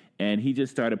it. And he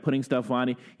just started putting stuff on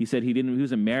it. He said he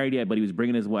wasn't married yet, but he was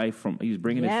bringing his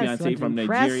fiancée from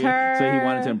Nigeria. So he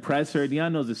wanted to impress her.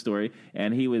 Dion knows the story.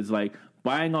 And he was like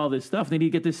buying all this stuff. Then he'd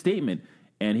get this statement.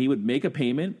 And he would make a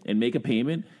payment. And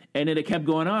then it kept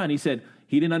going on. He said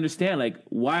he didn't understand, like,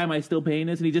 why am I still paying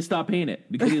this? And he just stopped paying it.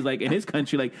 Because he's like, in his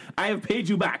country, like, I have paid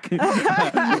you back.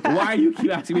 Why you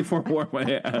keep asking me for more?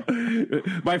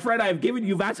 My friend, I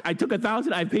took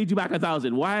 1,000, I paid you back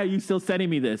 1,000. Why are you still sending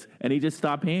me this? And he just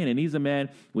stopped paying. And he's a man,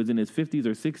 was in his 50s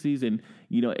or 60s. And,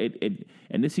 you know,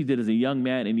 and this he did as a young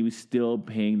man, and he was still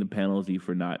paying the penalty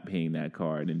for not paying that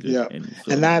card. And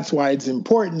that's why it's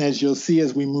important, as you'll see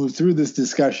as we move through this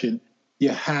discussion, you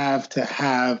have to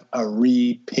have a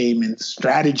repayment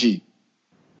strategy.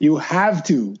 You have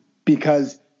to,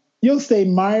 because you'll stay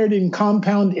mired in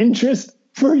compound interest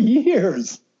for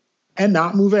years and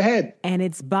not move ahead. And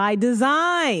it's by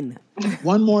design.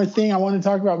 One more thing I want to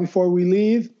talk about before we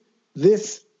leave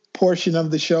this portion of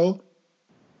the show.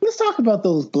 Let's talk about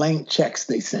those blank checks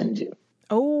they send you.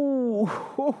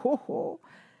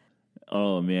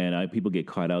 Oh, man, people get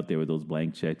caught out there with those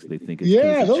blank checks. They think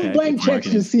it's those blank checks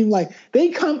just seem like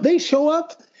they show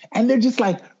up and they're just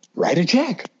like, write a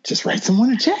check. Just write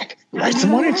someone a check. Write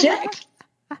someone a check.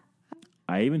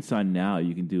 I even saw now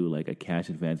you can do like a cash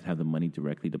advance and have the money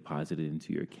directly deposited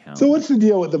into your account. So what's the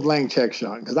deal with the blank check,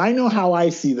 Sean? Because I know how I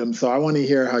see them, so I want to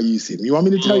hear how you see them. You want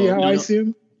me to tell you how I see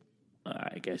them?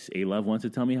 I guess A-Love wants to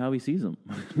tell me how he sees them.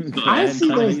 I see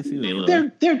those.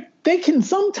 They can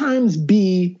sometimes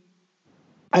be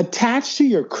attached to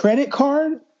your credit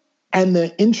card and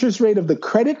the interest rate of the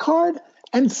credit card.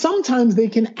 And sometimes they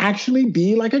can actually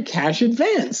be like a cash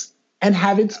advance and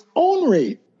have its own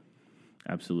rate.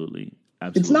 Absolutely.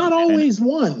 It's not always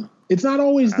one. It's not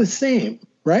always the same,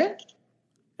 right?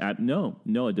 No,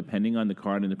 depending on the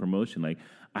card and the promotion. Like,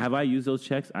 have I used those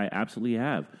checks? I absolutely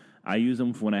have. I use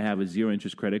them when I have a zero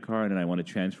interest credit card and I want to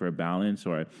transfer a balance,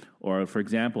 or for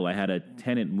example, I had a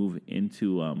tenant move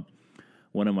into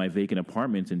one of my vacant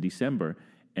apartments in December,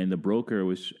 and the broker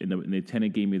was, and the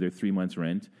tenant gave me their 3 months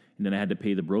rent, and then I had to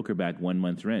pay the broker back 1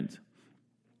 month's rent.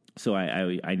 So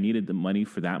I needed the money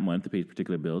for that month to pay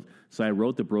particular bills. So I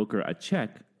wrote the broker a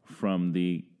check from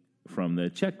the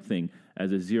check thing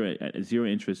as a zero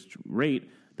interest rate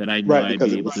that I'd be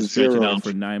able to stretch it out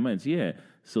for 9 months. Yeah.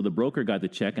 So the broker got the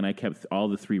check, and I kept all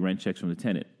the 3 rent checks from the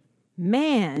tenant.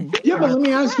 Man. Yeah, but let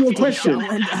me ask you a question.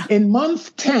 In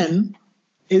month 10,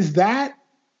 is that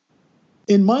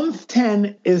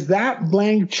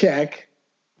blank check,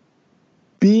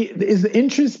 is the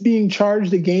interest being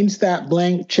charged against that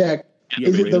blank check? Yeah,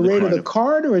 is it the rate of the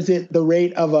card, or is it the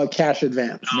rate of a cash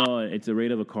advance? No, it's the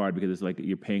rate of a card, because it's like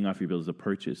you're paying off your bills as a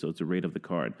purchase, so it's the rate of the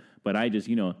card. But I just,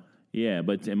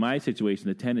 but in my situation,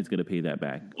 the tenant's going to pay that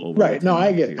back. Right. No,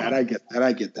 I get that. I get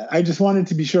that. I just wanted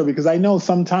to be sure, because I know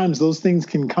sometimes those things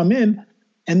can come in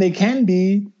and they can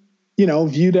be,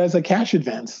 viewed as a cash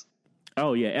advance.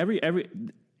 Oh yeah,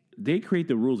 they create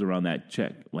the rules around that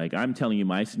check. Like, I'm telling you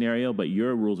my scenario, but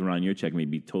your rules around your check may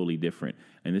be totally different.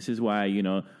 And this is why,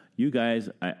 you guys,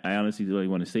 I honestly really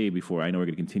want to say before I know we're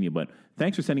going to continue, but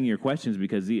thanks for sending your questions,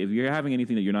 because if you're having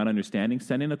anything that you're not understanding,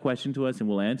 send in a question to us and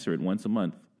we'll answer it once a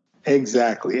month.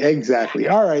 Exactly.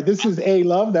 All right. This is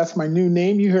A-Love. That's my new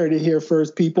name. You heard it here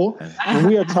first, people. And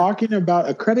we are talking about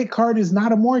a credit card is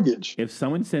not a mortgage. If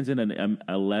someone sends in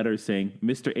a letter saying,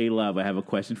 Mr. A-Love, I have a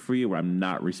question for you, I'm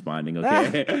not responding,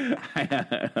 okay? Why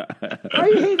are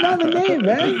you hating on the name,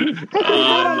 man?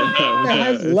 That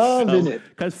has love in it.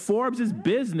 Because Forbes is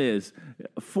business.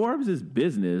 A-Love,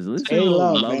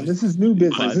 man. This is new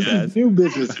business. This is new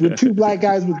business. With two black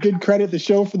guys with good credit, the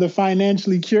show for the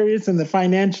financially curious and the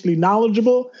financially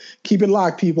knowledgeable. Keep it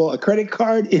locked, people. A credit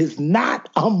card is not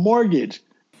a mortgage.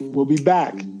 We'll be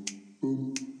back.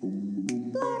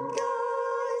 Black guy.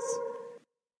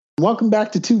 Welcome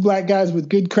back to Two Black Guys with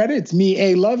Good Credit. It's me,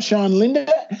 A Love, Sean Linda,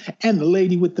 and the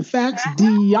lady with the facts,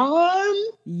 Dion.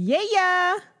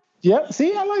 Yeah. Yep.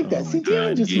 See, I like that. See,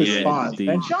 Dion just responds,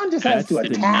 and Sean just has to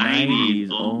attack. He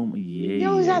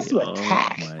always has to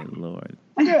attack. Oh my Lord.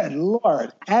 Good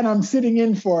Lord. And I'm sitting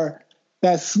in for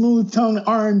that smooth-tongued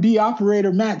R&B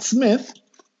operator, Matt Smith.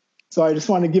 So I just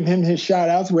want to give him his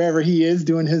shout-outs wherever he is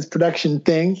doing his production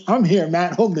thing. I'm here,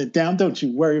 Matt, holding it down. Don't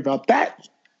you worry about that.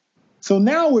 So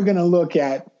now we're going to look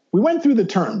at, we went through the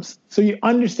terms. So you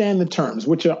understand the terms,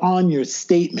 which are on your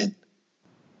statement.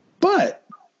 But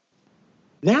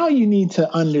now you need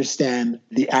to understand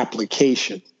the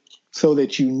application so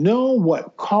that you know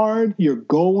what card you're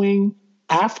going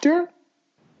after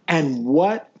and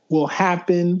what will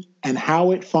happen and how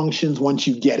it functions once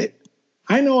you get it.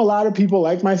 I know a lot of people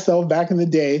like myself back in the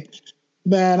day,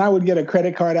 man, I would get a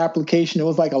credit card application. It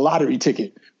was like a lottery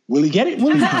ticket. Will he get it?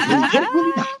 Will he not? Will he get it? Will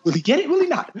he not? Will he get it? Will he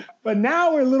not? But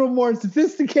now we're a little more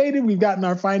sophisticated. We've gotten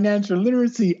our financial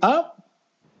literacy up.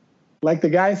 Like the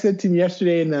guy said to me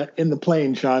yesterday in the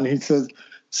plane, Sean, he says,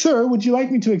 "Sir, would you like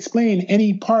me to explain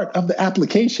any part of the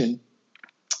application?"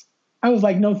 I was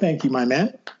like, "No, thank you, my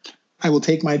man. I will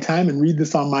take my time and read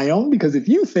this on my own, because if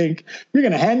you think you're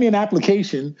going to hand me an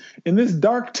application in this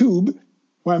dark tube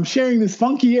where I'm sharing this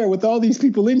funky air with all these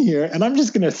people in here, and I'm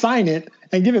just going to sign it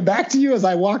and give it back to you as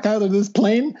I walk out of this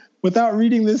plane without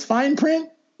reading this fine print,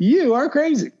 you are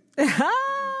crazy."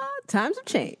 Times have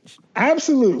changed.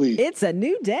 Absolutely. It's a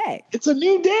new day. It's a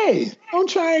new day. Don't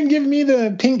try and give me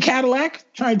the pink Cadillac.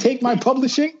 Try and take my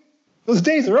publishing. Those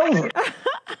days are over.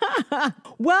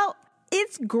 Well,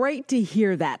 it's great to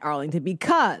hear that, Arlington,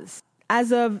 because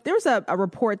there was a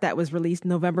report that was released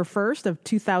November 1st of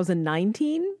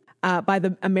 2019 by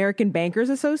the American Bankers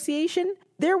Association.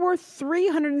 There were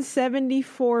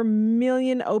 374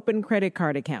 million open credit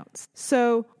card accounts.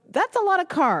 So that's a lot of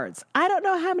cards. I don't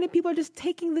know how many people are just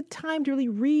taking the time to really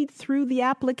read through the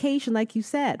application, like you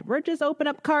said. We're just open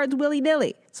up cards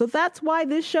willy-nilly. So that's why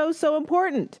this show's so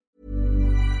important.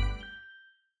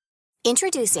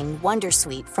 Introducing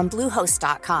Wondersuite from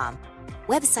Bluehost.com.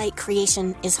 Website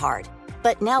creation is hard,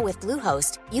 but now with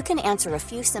Bluehost, you can answer a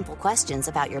few simple questions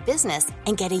about your business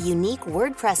and get a unique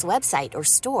WordPress website or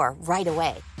store right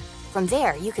away. From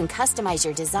there, you can customize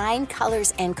your design,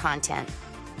 colors, and content.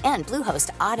 And Bluehost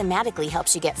automatically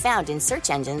helps you get found in search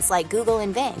engines like Google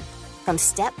and Bing. From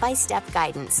step-by-step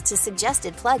guidance to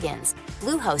suggested plugins,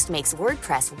 Bluehost makes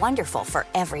WordPress wonderful for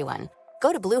everyone.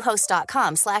 Go to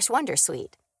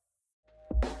bluehost.com/wondersuite.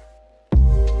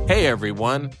 Hey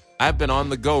everyone, I've been on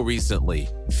the go recently.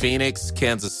 Phoenix,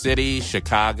 Kansas City,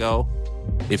 Chicago.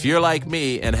 If you're like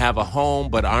me and have a home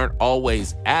but aren't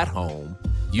always at home,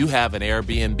 you have an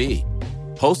Airbnb.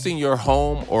 Hosting your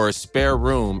home or a spare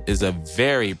room is a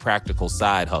very practical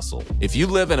side hustle. If you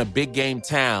live in a big game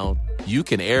town, you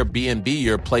can Airbnb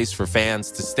your place for fans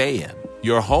to stay in.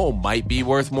 Your home might be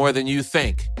worth more than you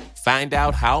think. Find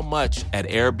out how much at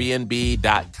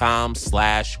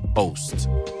airbnb.com/host.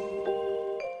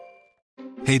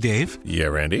 Hey, Dave. Yeah,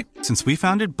 Randy. Since we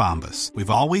founded Bombas, we've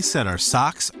always said our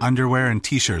socks, underwear, and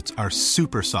T-shirts are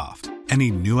super soft. Any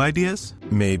new ideas?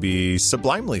 Maybe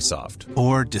sublimely soft.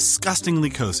 Or disgustingly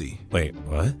cozy. Wait,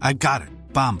 what? I got it.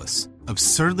 Bombas.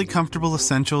 Absurdly comfortable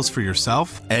essentials for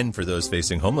yourself and for those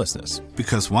facing homelessness.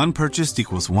 Because one purchased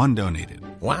equals one donated.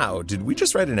 Wow, did we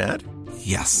just write an ad?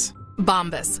 Yes.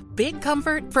 Bombas. Big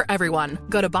comfort for everyone.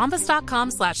 Go to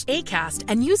bombas.com/ACAST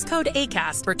and use code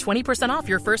ACAST for 20% off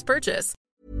your first purchase.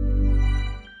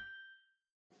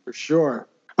 For sure.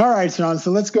 All right, Sean,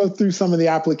 so let's go through some of the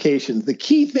applications. The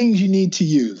key things you need to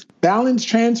use: balance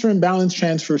transfer and balance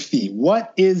transfer fee.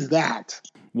 What is that?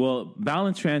 Well,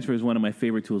 balance transfer is one of my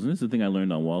favorite tools, and this is the thing I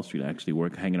learned on Wall Street, actually,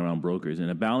 hanging around brokers.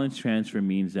 And a balance transfer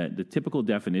means that the typical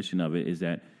definition of it is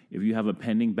that if you have a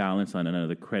pending balance on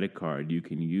another credit card, you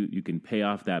can pay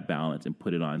off that balance and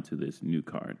put it onto this new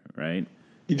card, right?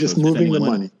 You're just moving the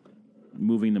money.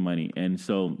 Moving the money. And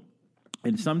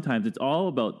sometimes it's all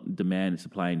about demand,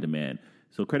 supply and demand.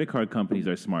 So credit card companies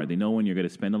are smart. They know when you're going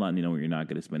to spend a lot and they know when you're not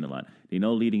going to spend a lot. They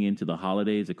know leading into the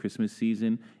holidays, the Christmas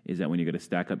season, is that when you're going to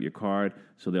stack up your card.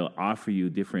 So they'll offer you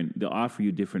different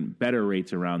better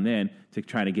rates around then to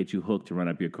try to get you hooked to run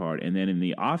up your card. And then in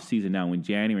the off season now, when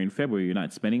January and February you're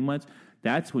not spending much,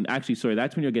 that's when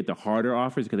you'll get the harder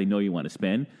offers because they know you want to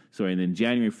spend. And then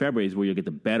January and February is where you'll get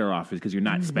the better offers because you're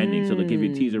not spending. So they'll give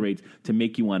you teaser rates to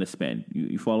make you want to spend.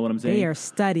 You follow what I'm saying? They are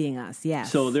studying us,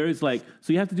 yes. So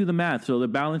you have to do the math. So the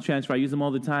balance transfer, I use them all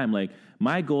the time. Like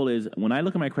My goal is when I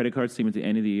look at my credit card statement at the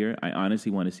end of the year, I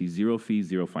honestly want to see 0 fees,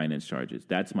 0 finance charges.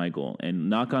 That's my goal. And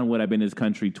knock on wood, I've been in this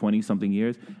country 20-something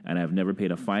years, and I've never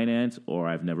paid a finance or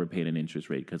I've never paid an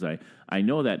interest rate because I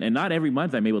know that. And not every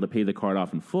month I'm able to pay the card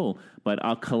off in full, but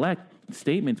I'll collect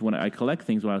statements when I collect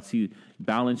things where I'll see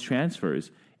balance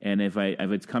transfers. And if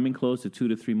it's coming close to 2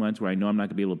 to 3 months where I know I'm not going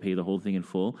to be able to pay the whole thing in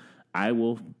full, I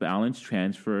will balance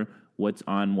transfer what's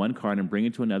on one card and bring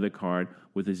it to another card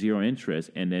with a 0 interest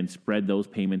and then spread those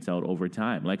payments out over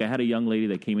time. Like I had a young lady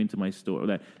that came into my store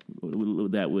that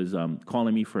was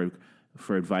calling me for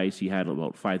advice. She had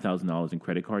about $5,000 in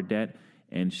credit card debt,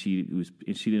 and she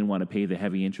didn't want to pay the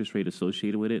heavy interest rate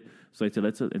associated with it. So I said,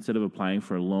 instead of applying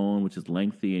for a loan, which is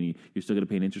lengthy and you're still going to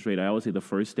pay an interest rate, I always say the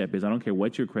first step is I don't care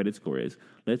what your credit score is.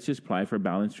 Let's just apply for a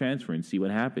balance transfer and see what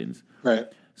happens. Right.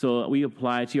 So we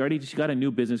applied. She got a new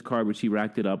business card, which she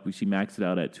racked it up. She maxed it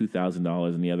out at $2,000,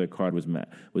 and the other card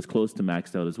was close to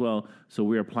maxed out as well. So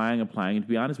we were applying, and to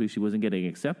be honest with you, she wasn't getting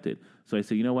accepted. So I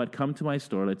said, you know what? Come to my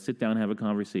store. Let's sit down and have a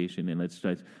conversation, and let's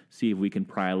try to see if we can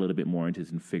pry a little bit more into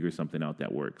this and figure something out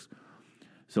that works.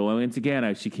 So once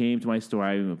again, she came to my store.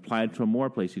 I applied to more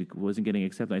place. She wasn't getting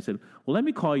accepted. I said, well, let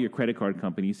me call your credit card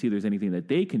company, see if there's anything that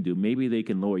they can do. Maybe they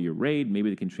can lower your rate. Maybe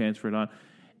they can transfer it on.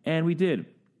 And we did.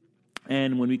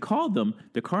 And when we called them,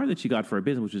 the card that she got for her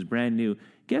business, which was brand new,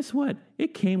 guess what?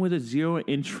 It came with a 0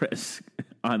 interest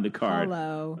on the card.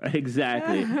 Hello.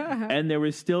 Exactly. And there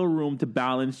was still room to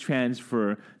balance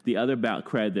transfer the other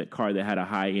credit card that had a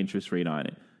high interest rate on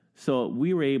it. So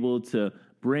we were able to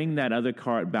bring that other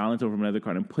card, balance over from another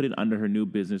card, and put it under her new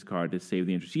business card to save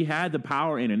the interest. She had the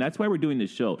power in her, and that's why we're doing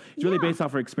this show. It's really based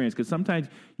off her experience, because sometimes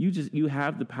you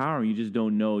have the power and you just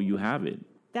don't know you have it.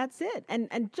 That's it.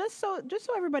 And just so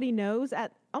everybody knows,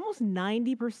 at almost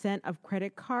 90% of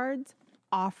credit cards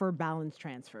offer balance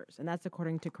transfers, and that's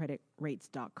according to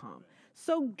creditrates.com.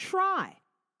 So try.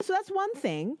 So that's one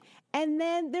thing. And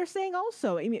then they're saying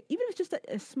also, I mean, even if it's just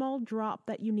a small drop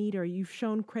that you need or you've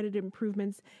shown credit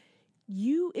improvements,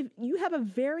 if you have a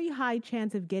very high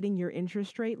chance of getting your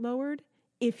interest rate lowered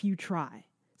if you try.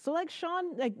 So like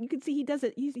Sean, like you can see he does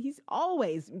it. He's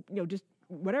always, just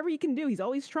whatever you can do, he's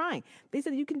always trying. They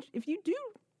said if you do,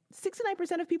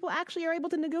 69% of people actually are able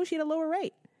to negotiate a lower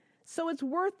rate. So it's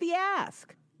worth the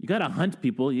ask. You got to hunt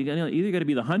people. You either got to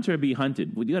be the hunter or be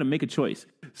hunted. You got to make a choice.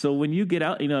 So when you get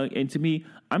out, and to me,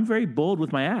 I'm very bold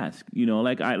with my ask.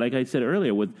 Like I said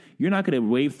earlier, you're not going to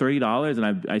waive $30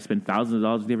 and I spend thousands of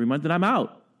dollars every month and I'm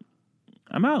out.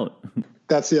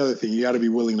 That's the other thing. You got to be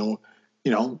willing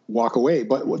to, walk away.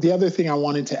 But the other thing I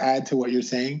wanted to add to what you're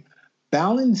saying,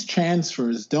 balance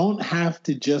transfers don't have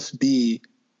to just be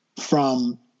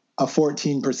from a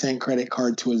 14% credit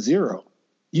card to a 0.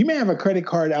 You may have a credit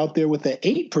card out there with an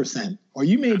 8%, or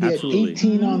you may be Absolutely. at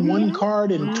 18 on one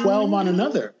card and 12 on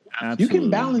another. Absolutely. You can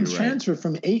balance transfer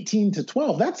from 18 to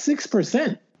 12. That's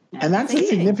 6%. And that's a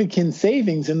significant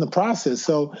savings in the process.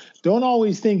 So don't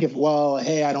always think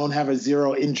hey, I don't have a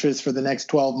 0 interest for the next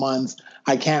 12 months,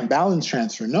 I can't balance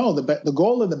transfer. No, the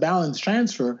goal of the balance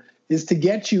transfer is to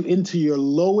get you into your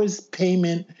lowest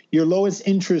payment, your lowest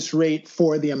interest rate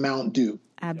for the amount due.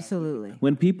 Absolutely.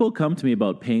 When people come to me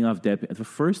about paying off debt, the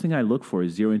first thing I look for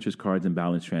is 0 interest cards and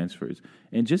balance transfers.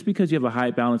 And just because you have a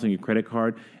high balance on your credit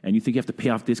card and you think you have to pay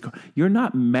off this card, you're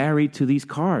not married to these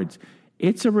cards.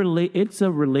 It's a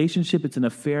relationship, it's an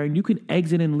affair, and you can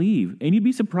exit and leave. And you'd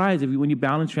be surprised when you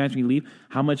balance transfer and you leave,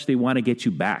 how much they want to get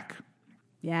you back.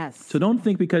 Yes. So don't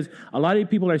think, because a lot of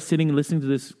people are sitting and listening to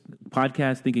this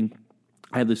podcast thinking,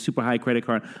 I have this super high credit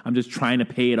card, I'm just trying to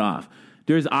pay it off.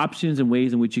 There's options and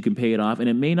ways in which you can pay it off, and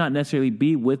it may not necessarily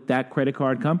be with that credit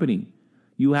card company.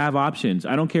 You have options.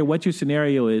 I don't care what your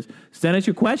scenario is. Send us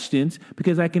your questions,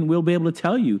 because we'll be able to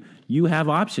tell you. You have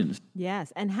options.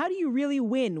 Yes. And how do you really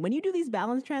win? When you do these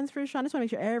balance transfers, Sean, I just want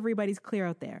to make sure everybody's clear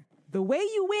out there. The way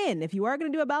you win, if you are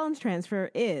going to do a balance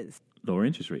transfer, is lower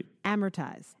interest rate.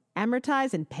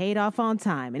 Amortize and pay it off on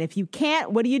time. And if you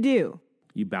can't, what do?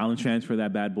 You balance transfer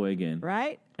that bad boy again.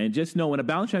 Right. And just know, when a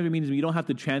balance transfer means you don't have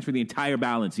to transfer the entire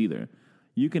balance either.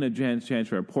 You can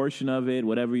transfer a portion of it,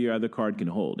 whatever your other card can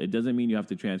hold. It doesn't mean you have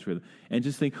to transfer. And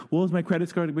just think, is my credit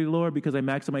score going to be lower because I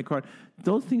maxed out my card?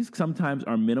 Those things sometimes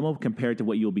are minimal compared to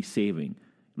what you'll be saving.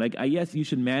 Like, yes, you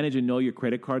should manage and know your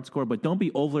credit card score, but don't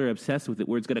be overly obsessed with it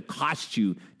where it's going to cost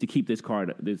you to keep this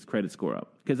credit score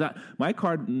up. Because my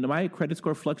credit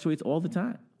score fluctuates all the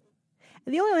time.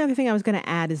 The only other thing I was going to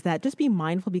add is that just be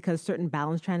mindful, because certain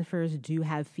balance transfers do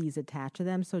have fees attached to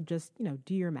them. So just,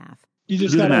 do your math. You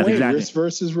just got to weigh risk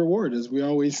versus reward, as we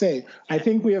always say. I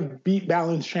think we have beat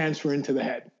balance transfer into the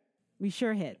head. We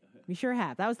sure hit. We sure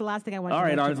have. That was the last thing I wanted All to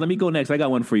right, mention. Arns, let me go next. I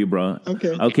got one for you, bro.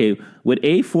 Okay. Okay. Would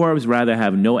A. Forbes rather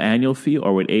have no annual fee,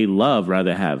 or would A. Love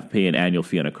rather pay an annual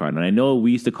fee on a card? And I know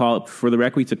we used to call, for the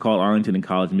record, we used to call Arlington in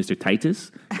college Mr.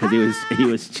 Titus because he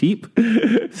was cheap.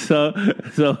 So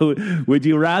would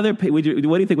you rather pay? What do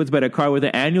you think? What's better, a card with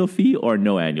an annual fee or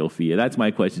no annual fee? That's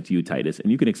my question to you, Titus,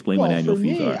 and you can explain what annual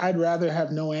fees are. For me, I'd rather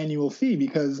have no annual fee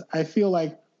because I feel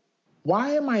like,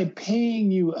 why am I paying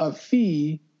you a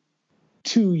fee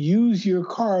to use your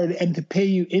card and to pay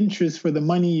you interest for the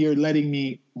money you're letting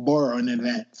me borrow in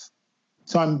advance?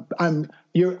 So I'm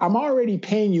already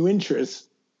paying you interest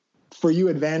for you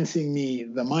advancing me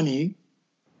the money,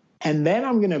 and then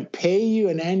I'm going to pay you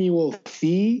an annual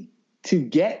fee to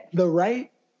get the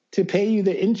right to pay you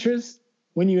the interest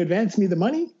when you advance me the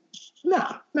money? No.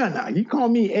 You call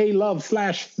me A. Love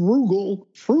 / frugal.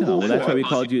 No, well, that's why we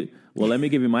called you. Well, let me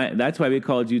give you that's why we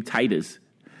called you Titus.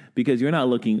 Because you're not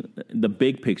looking the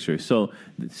big picture. So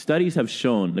studies have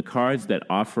shown the cards that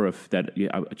offer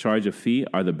charge a fee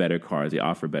are the better cards. They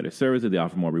offer better services. They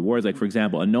offer more rewards. Like, for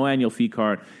example, a no annual fee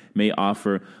card may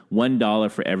offer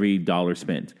 $1 for every dollar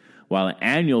spent, while an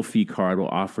annual fee card will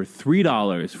offer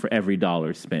 $3 for every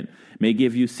dollar spent. May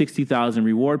give you 60,000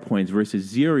 reward points versus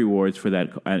 0 rewards for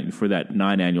that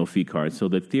non-annual fee card. So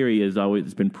the theory has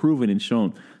always been proven and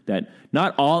shown that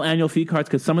not all annual fee cards,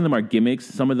 because some of them are gimmicks.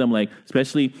 Some of them,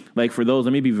 especially for those,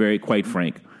 let me be quite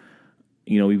frank.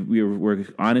 We're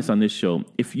honest on this show.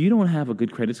 If you don't have a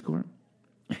good credit score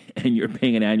and you're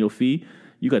paying an annual fee,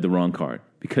 you got the wrong card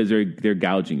because they're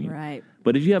gouging you. Right.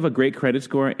 But if you have a great credit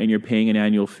score and you're paying an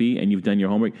annual fee and you've done your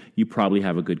homework, you probably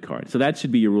have a good card. So that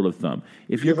should be your rule of thumb.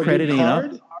 If your credit ain't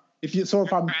up,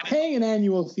 if I'm paying an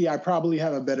annual fee, I probably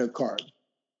have a better card.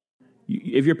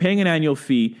 If you're paying an annual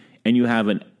fee and you have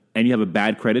a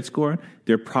bad credit score,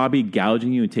 they're probably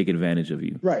gouging you and taking advantage of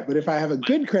you. Right, but if I have a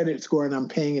good credit score and I'm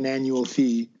paying an annual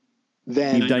fee,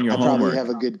 then you've done your homework. Probably have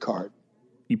a good card.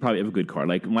 You probably have a good card.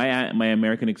 Like my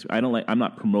American Express, I'm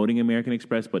not promoting American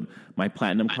Express, but my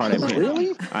Platinum card,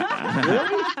 Really?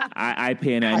 I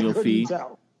pay an annual fee.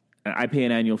 I pay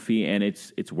an annual fee, and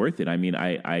it's worth it. I mean,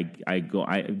 I go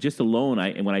just alone.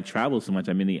 When I travel so much,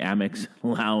 I'm in the Amex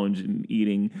lounge and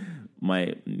eating.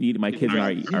 My kids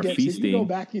are feasting. You go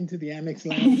back into the Amex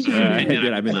lounge.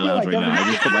 I'm in the lounge right now.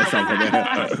 I just put myself in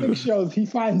there. 6 shows, he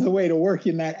finds a way to work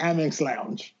in that Amex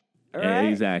lounge. Right?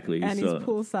 Exactly. And he's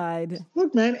poolside.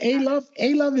 Look, man, A Love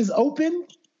is open,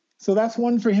 so that's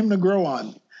one for him to grow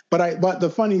on. But the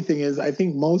funny thing is, I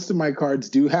think most of my cards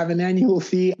do have an annual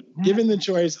fee. Given the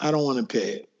choice, I don't want to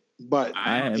pay it. But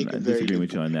I disagree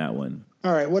with you on that one.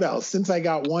 All right, what else? Since I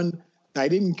got one, I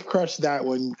didn't crush that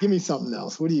one. Give me something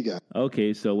else. What do you got?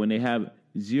 Okay, so when they have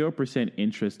 0%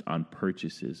 interest on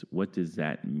purchases, what does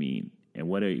that mean? And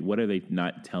what are they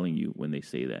not telling you when they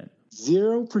say that?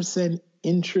 0%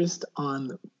 interest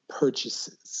on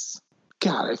purchases.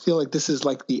 God, I feel like this is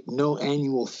like the no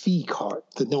annual fee card,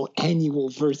 the no annual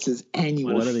versus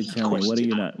annual. What are they telling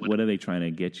you? What are they trying to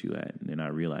get you at? They're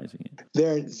not realizing it.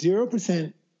 They're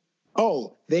 0%.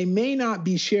 Oh, they may not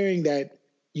be sharing that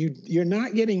you're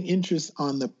not getting interest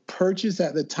on the purchase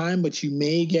at the time, but you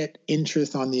may get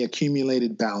interest on the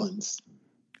accumulated balance.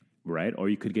 Right, or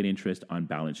you could get interest on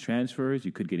balance transfers.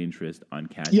 You could get interest on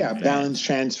cash. Yeah, advance. Balance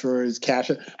transfers,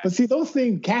 cash. But see, those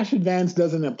things, cash advance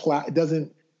doesn't apply.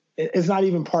 It's not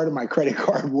even part of my credit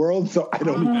card world, so I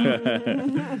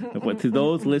don't. But to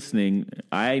those listening,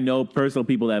 I know personal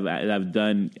people that have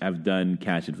done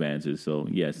cash advances. So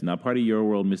yes, not part of your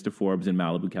world, Mr. Forbes in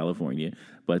Malibu, California,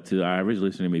 but to our average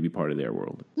listener, maybe part of their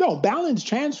world. No, balance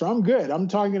transfer, I'm good. I'm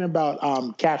talking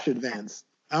about cash advance.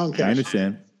 I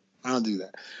understand. I don't do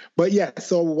that. But yeah,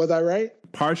 so was I right?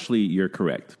 Partially, you're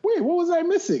correct. Wait, what was I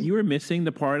missing? You were missing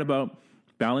the part about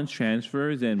balance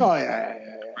transfers and. Oh yeah.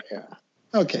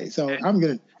 Okay, so I'm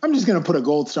just gonna put a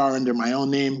gold star under my own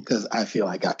name because I feel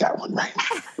I got that one right.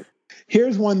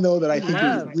 Here's one though that I think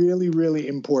is really, really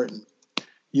important.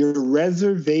 Your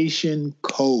reservation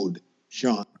code,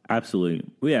 Sean. Absolutely.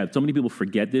 Well, yeah, so many people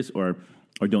forget this or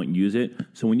don't use it.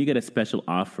 So when you get a special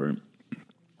offer,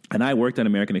 and I worked at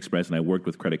American Express and I worked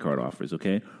with credit card offers,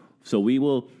 okay? So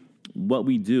what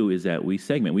we do is that we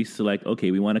segment. We select,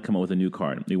 okay, we want to come up with a new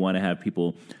card. We want to have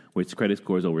people with credit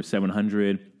scores over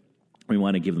 700. We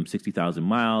want to give them 60,000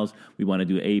 miles. We want to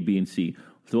do A, B, and C.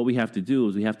 So what we have to do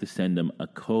is we have to send them a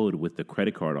code with the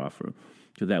credit card offer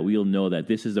so that we'll know that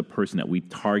this is a person that we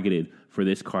targeted for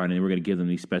this card, and we're going to give them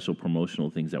these special promotional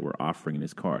things that we're offering in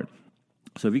this card.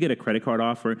 So if you get a credit card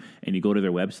offer and you go to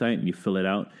their website and you fill it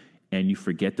out and you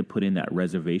forget to put in that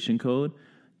reservation code,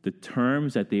 the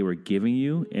terms that they were giving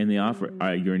you in the offer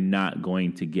you're not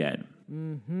going to get.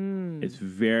 Mm-hmm. It's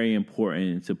very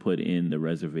important to put in the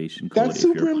reservation code. That's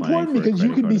super important because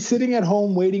you could be sitting at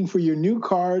home waiting for your new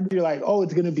card. You're like, oh,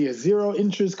 it's going to be a 0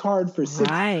 interest card for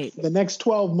the next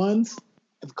 12 months.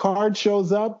 The card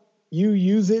shows up, you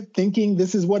use it thinking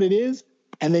this is what it is,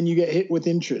 and then you get hit with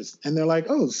interest. And they're like,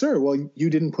 oh, sir, well, you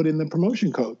didn't put in the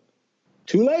promotion code.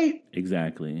 Too late.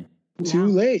 Exactly. Too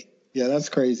late. Yeah, that's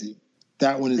crazy.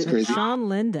 That one is crazy. Sean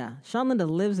Linda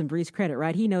lives and breathes credit,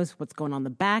 right? He knows what's going on the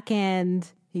back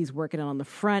end. He's working on the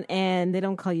front end. They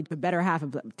don't call you the better half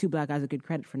of two black guys with good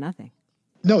credit for nothing.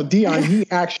 No, Dion, he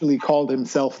actually called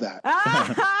himself that.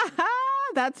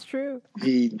 That's true.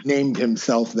 He named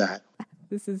himself that.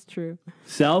 This is true.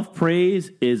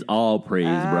 Self-praise is all praise,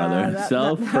 brother.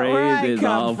 Self-praise is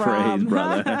all praise,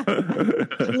 brother.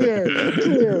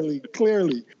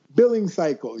 Clearly. Billing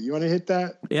cycle. You want to hit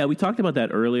that? Yeah, we talked about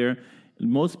that earlier.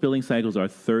 Most billing cycles are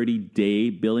 30-day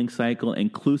billing cycle,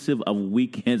 inclusive of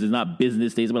weekends. It's not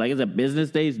business days. But like, is it business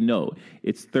days? No.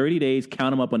 It's 30 days.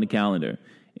 Count them up on the calendar.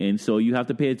 And so you have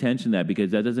to pay attention to that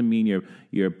because that doesn't mean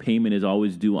your payment is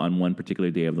always due on one particular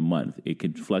day of the month. It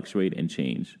can fluctuate and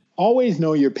change. Always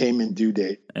know your payment due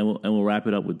date. And we'll wrap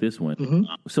it up with this one. Mm-hmm.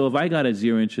 So if I got a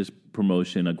 0 interest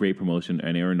promotion, a great promotion,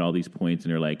 and I earned all these points,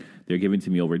 and they're giving to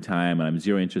me over time, and I'm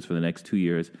 0 interest for the next 2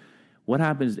 years, what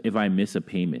happens if I miss a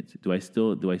payment? Am I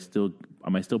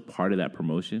still part of that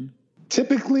promotion?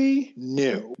 Typically,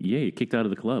 no. Yeah, you're kicked out of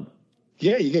the club.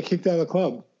 Yeah, you get kicked out of the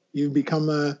club. You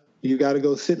become you got to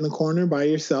go sit in the corner by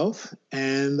yourself,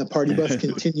 and the party bus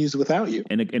continues without you.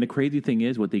 And the crazy thing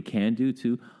is, what they can do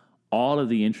too, all of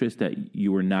the interest that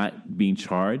you were not being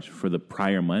charged for the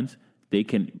prior months, they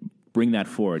can bring that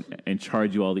forward and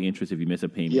charge you all the interest if you miss a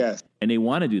payment. Yes. And they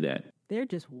want to do that. They're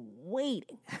just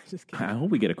waiting. Just kidding. I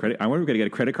hope we get a credit. I wonder if we're going to get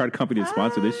a credit card company to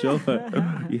sponsor this show.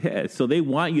 Yeah. So they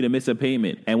want you to miss a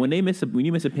payment. And when you miss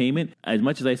a payment, as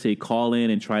much as I say call in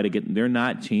and try to they're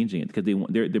not changing it because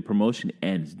their promotion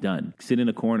ends, done. Sit in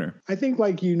a corner. I think the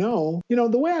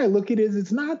way I look at it is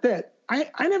it's not that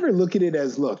I never look at it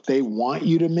as, look, they want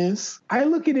you to miss. I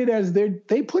look at it as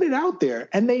they put it out there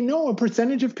and they know a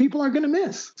percentage of people are going to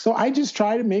miss. So I just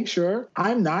try to make sure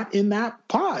I'm not in that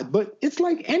pod. But it's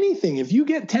like anything. If you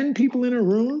get 10 people in a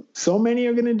room, so many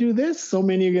are going to do this, so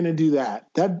many are going to do that.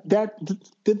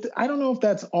 That I don't know if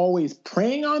that's always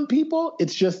preying on people.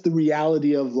 It's just the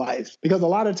reality of life. Because a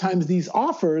lot of times these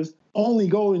offers only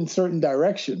go in certain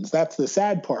directions. That's the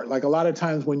sad part. Like a lot of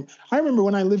times I remember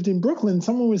when I lived in Brooklyn,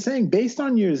 someone was saying based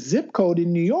on your zip code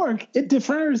in New York, it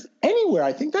differs anywhere.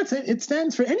 I think it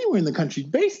stands for anywhere in the country.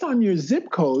 Based on your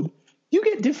zip code, you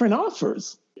get different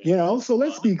offers. So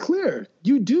let's be clear.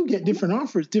 You do get different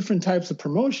offers, different types of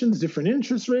promotions, different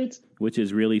interest rates. Which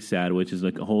is really sad, which is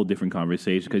like a whole different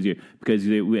conversation because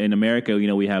in America,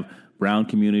 we have brown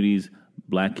communities,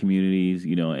 black communities,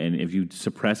 and if you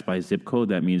suppress by zip code,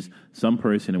 that means some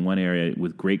person in one area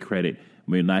with great credit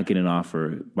may not get an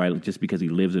offer just because he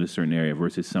lives in a certain area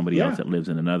versus somebody else that lives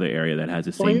in another area that has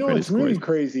the same credit scores. What's really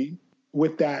crazy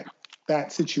with that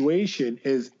situation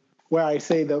is where I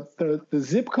say the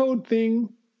zip code thing.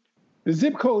 The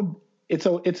zip code,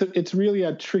 it's really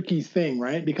a tricky thing,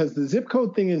 right? Because the zip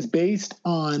code thing is based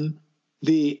on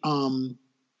the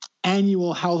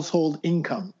annual household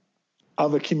income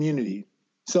of a community.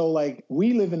 So like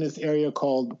we live in this area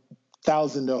called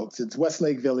Thousand Oaks. It's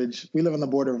Westlake Village. We live on the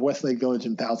border of Westlake Village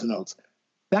and Thousand Oaks.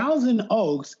 Thousand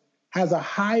Oaks has a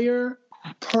higher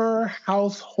per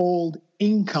household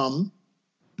income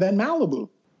than Malibu,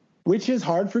 which is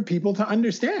hard for people to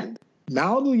understand.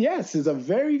 Malibu, yes, is a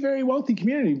very, very wealthy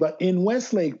community, but in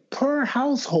Westlake, per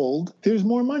household, there's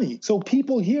more money. So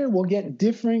people here will get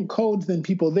different codes than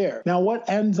people there. Now, what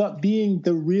ends up being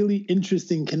the really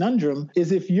interesting conundrum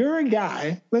is if you're a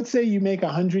guy, let's say you make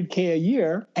 $100K a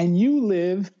year and you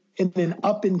live in an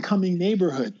up-and-coming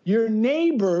neighborhood. Your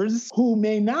neighbors who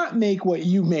may not make what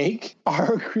you make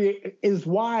is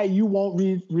why you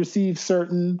won't receive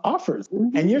certain offers.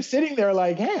 Mm-hmm. And you're sitting there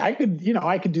like, hey, I could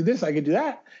do this, I could do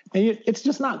that. And it's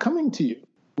just not coming to you,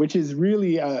 which is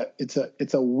really it's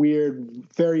a weird,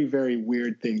 very, very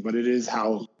weird thing, but it is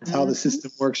how the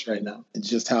system works right now. It's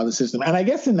just how the system. And I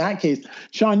guess in that case,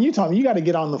 Sean, you got to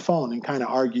get on the phone and kind of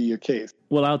argue your case.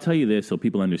 Well, I'll tell you this so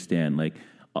people understand, like,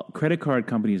 credit card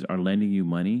companies are lending you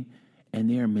money, and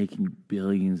they are making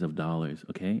billions of dollars,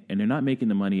 okay? And they're not making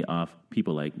the money off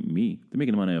people like me. They're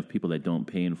making the money off people that don't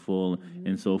pay in full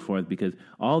and so forth, because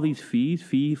all these fees,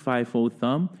 fee, fi, fo,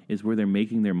 thumb, is where they're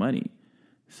making their money.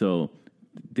 So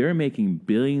they're making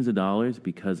billions of dollars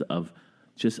because of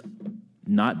just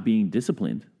not being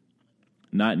disciplined,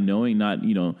 not knowing,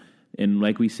 And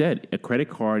like we said, a credit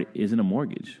card isn't a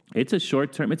mortgage. It's a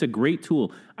short term. It's a great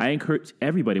tool. I encourage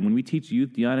everybody. When we teach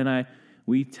youth, Dion and I,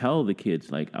 we tell the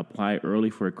kids, like, apply early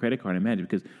for a credit card. Imagine,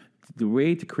 because the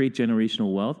way to create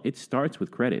generational wealth, it starts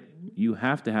with credit. You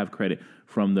have to have credit.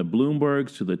 From the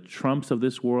Bloombergs to the Trumps of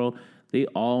this world, they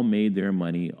all made their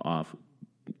money off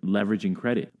leveraging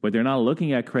credit. But they're not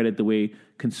looking at credit the way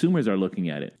consumers are looking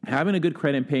at it. Having a good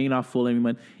credit and paying off full every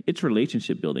month, it's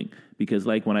relationship building. Because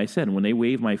like when I said, when they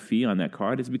waive my fee on that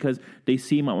card, it's because they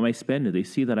see my spend. They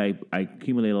see that I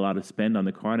accumulate a lot of spend on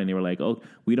the card, and they were like, oh,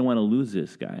 we don't want to lose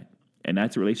this guy. And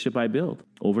that's a relationship I build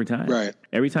over time. Right.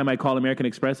 Every time I call American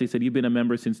Express, they said, you've been a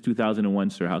member since 2001,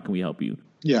 sir. How can we help you?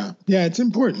 Yeah. Yeah, it's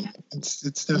important. It's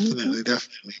definitely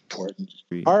important.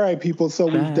 All right, people. So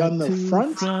we've done the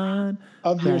front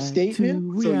of your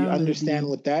statement, so you understand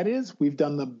what that is. We've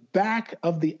done the back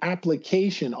of the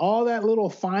application, all that little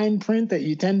fine print that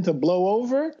you tend to blow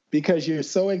over because you're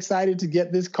so excited to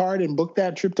get this card and book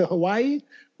that trip to Hawaii.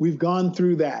 We've gone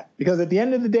through that because at the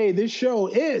end of the day, this show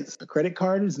is a credit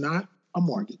card is not a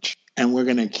mortgage. And we're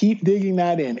going to keep digging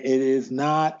that in. It is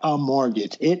not a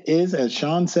mortgage. It is, as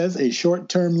Sean says, a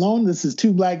short-term loan. This is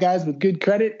Two Black Guys with Good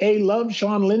Credit. A-Love,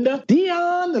 Sean, Linda,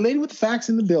 Dion, the lady with the facts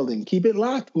in the building. Keep it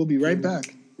locked. We'll be right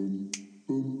back.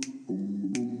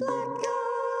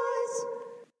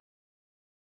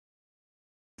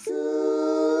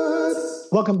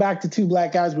 Welcome back to Two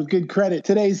Black Guys with Good Credit.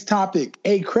 Today's topic,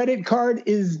 a credit card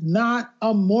is not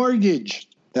a mortgage.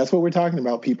 That's what we're talking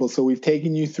about, people. So we've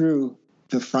taken you through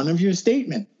the front of your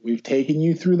statement. We've taken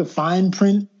you through the fine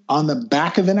print on the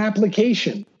back of an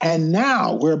application. And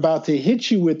now we're about to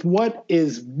hit you with what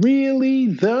is really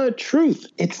the truth.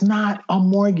 It's not a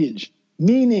mortgage.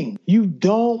 Meaning you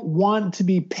don't want to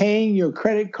be paying your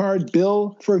credit card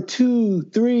bill for 2,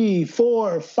 3,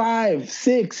 4, 5,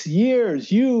 6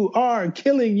 years. You are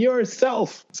killing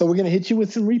yourself. So we're going to hit you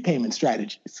with some repayment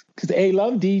strategies. Because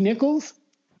A-Love, D. Nichols,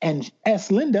 and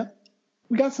S. Linda,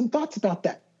 we got some thoughts about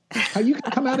that. How you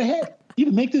can come out ahead. You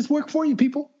can make this work for you,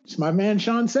 people. As my man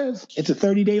Sean says, it's a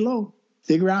 30-day loan.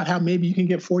 Figure out how maybe you can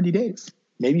get 40 days.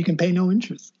 Maybe you can pay no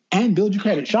interest and build your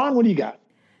credit. Sean, what do you got?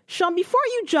 Sean, before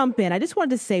you jump in, I just wanted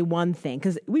to say one thing,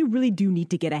 because we really do need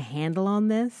to get a handle on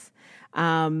this.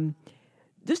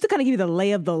 Just to kind of give you the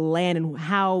lay of the land and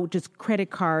how just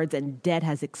credit cards and debt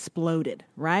has exploded,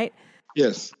 right?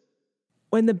 Yes.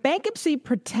 When the Bankruptcy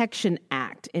Protection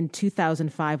Act in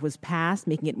 2005 was passed,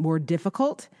 making it more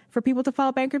difficult for people to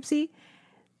file bankruptcy,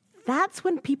 that's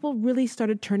when people really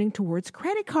started turning towards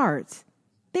credit cards.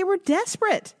 They were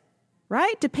desperate,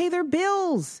 right, to pay their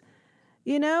bills.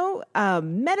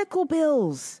 Medical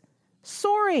bills,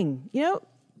 soaring,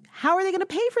 how are they going to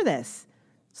pay for this?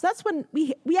 So that's when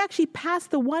we actually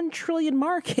passed the 1 trillion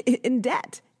mark in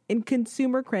debt, in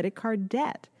consumer credit card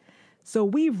debt. So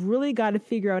we've really got to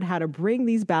figure out how to bring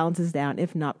these balances down,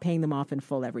 if not paying them off in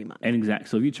full every month. And exactly.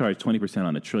 So if you charge 20%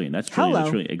 on a trillion, that's trillion to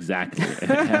trillion. Exactly.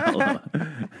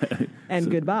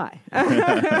 And goodbye.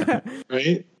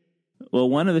 Right? Well,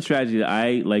 one of the strategies that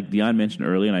I, like Dion mentioned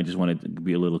earlier, and I just wanted to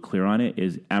be a little clear on it,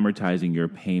 is amortizing your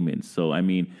payments. So,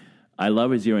 I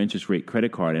love a zero interest rate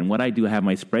credit card. And what I do, I have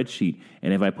my spreadsheet.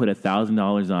 And if I put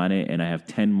 $1,000 on it and I have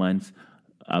 10 months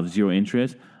of zero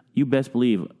interest, you best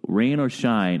believe, rain or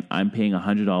shine, I'm paying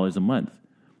 $100 a month.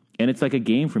 And it's like a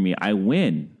game for me. I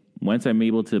win once I'm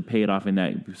able to pay it off in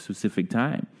that specific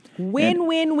time. Win.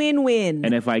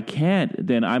 And if I can't,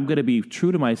 then I'm going to be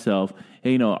true to myself.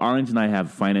 Hey, Arlington and I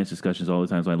have finance discussions all the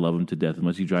time, so I love him to death,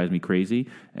 unless he drives me crazy.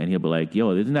 And he'll be like,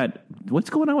 yo, what's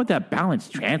going on with that balance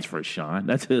transfer, Sean?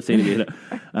 That's what he'll say to me.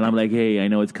 And I'm like, hey, I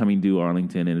know it's coming due,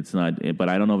 Arlington, and it's not, but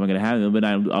I don't know if I'm going to have it. But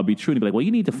I'll be true. And be like, well, you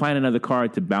need to find another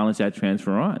card to balance that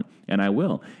transfer on. And I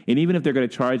will. And even if they're going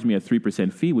to charge me a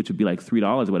 3% fee, which would be like $3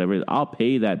 or whatever, I'll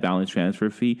pay that balance transfer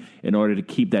fee in order to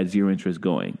keep that zero interest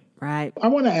going. Right. I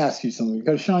want to ask you something,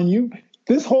 because Sean,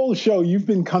 this whole show, you've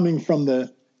been coming from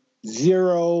the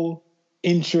zero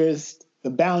interest,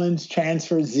 the balance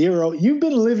transfer, zero. You've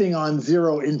been living on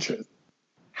zero interest.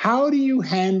 How do you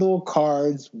handle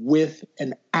cards with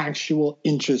an actual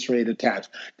interest rate attached?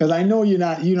 Because I know you're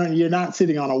not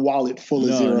sitting on a wallet full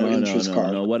of zero interest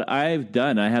cards. No. What I've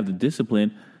done, I have the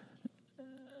discipline.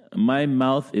 My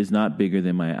mouth is not bigger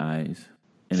than my eyes.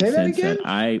 Say that again?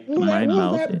 My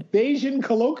mouth. That Bayesian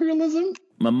colloquialism?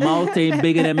 My mouth ain't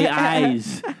bigger than my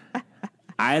eyes.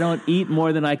 I don't eat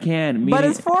more than I can. But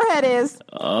his forehead is.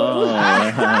 Oh.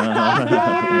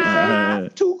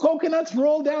 2 coconuts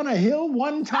roll down a hill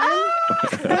one time?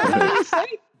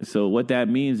 So what that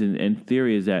means in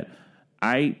theory is that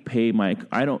I pay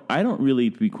I don't really,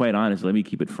 to be quite honest, let me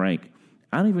keep it frank,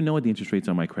 I don't even know what the interest rate's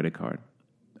on my credit card.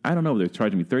 I don't know if they're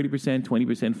charging me 30%,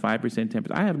 20%, 5%, 10%.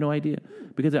 I have no idea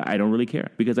because I don't really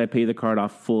care because I pay the card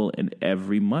off full in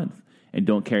every month and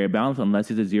don't carry a balance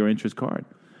unless it's a zero interest card.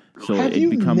 So have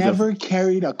you never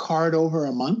carried a card over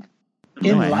a month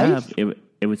in life? I have.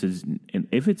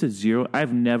 If it's a zero,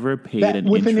 I've never paid an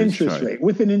with interest an interest charge. rate.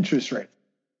 With an interest rate.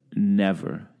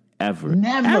 Never. Ever.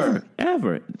 Never.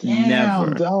 Ever. Damn,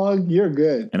 never. Dog, you're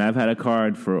good. And I've had a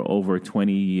card for over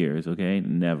 20 years, okay?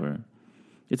 Never.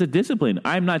 It's a discipline.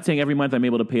 I'm not saying every month I'm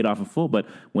able to pay it off in full, but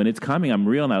when it's coming, I'm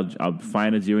real, and I'll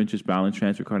find a zero-interest balance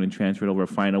transfer card and transfer it over,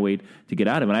 find a way to get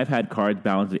out of it. And I've had cards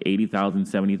balanced at $80,000,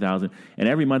 $70,000, and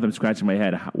every month I'm scratching my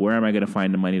head, where am I going to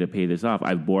find the money to pay this off?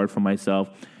 I've borrowed from myself.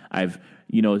 If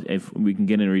we can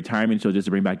get in a retirement show, just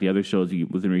to bring back the other shows,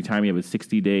 within retirement, you have a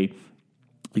 60-day.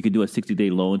 You could do a 60-day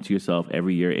loan to yourself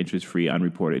every year, interest-free,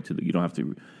 unreported. You don't have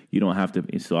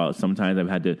to. So sometimes I've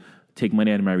had to take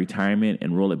money out of my retirement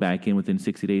and roll it back in within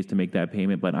 60 days to make that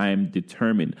payment. But I am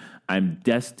determined. I'm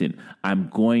destined. I'm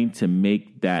going to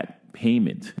make that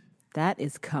payment. That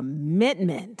is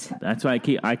commitment. That's why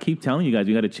I keep telling you guys,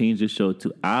 we got to change this show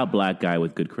to a black guy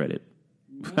with good credit.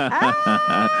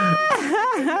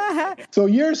 So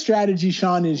your strategy,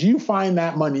 Sean, is you find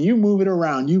that money, you move it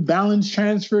around, you balance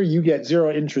transfer, you get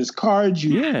zero interest cards.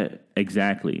 Yeah,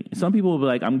 exactly. Some people will be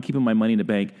like, I'm keeping my money in the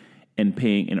bank and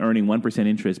paying and earning 1%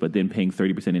 interest, but then paying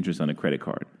 30% interest on a credit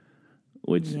card,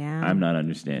 which I'm not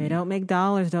understanding. They don't make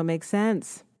dollars, don't make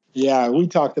sense. Yeah, we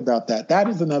talked about that. That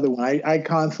is another one. I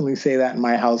constantly say that in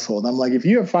my household. I'm like, if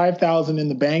you have $5,000 in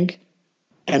the bank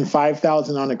and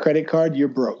 $5,000 on a credit card, you're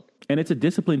broke. And it's a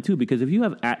discipline too, because if you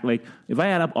have if I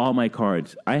add up all my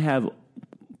cards, I have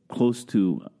close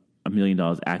to $1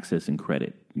 million access in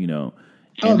credit. And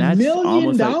 $1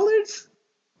 million?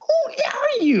 Who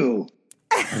are you?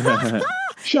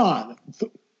 Sean,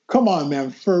 come on, man,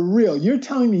 for real. You're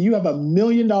telling me you have $1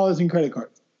 million in credit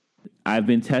cards? I've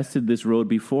been tested this road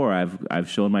before. I've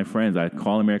shown my friends. I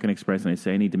call American Express and I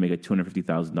say I need to make a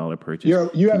 $250,000 purchase.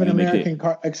 You have an American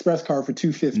Express card for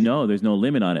 $250. No, there's no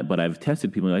limit on it. But I've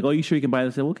tested people like, oh, you sure you can buy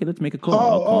this? I say, okay, let's make a call.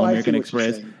 I'll call American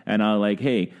Express and I'll like,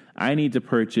 hey, I need to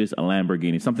purchase a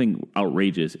Lamborghini, something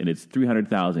outrageous, and it's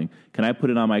 $300,000. Can I put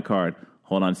it on my card?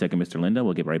 Hold on a second, Mr. Linda.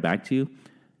 We'll get right back to you.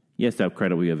 Yes, that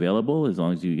credit will be available as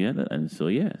long as you get it. And so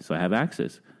so I have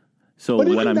access. So but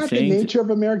what I'm saying, the nature of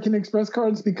American Express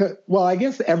cards? Because, well, I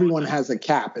guess everyone has a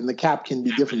cap, and the cap can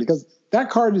be different because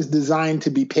that card is designed to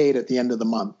be paid at the end of the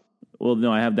month. Well,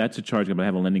 no, that's a charge card, but I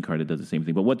have a lending card that does the same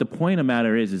thing. But what the point of the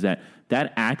matter is that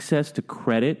access to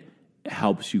credit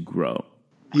helps you grow.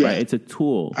 Yeah. Right? It's a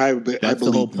tool. That's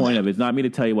the whole point of it. It's not me to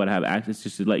tell you what I have access, it's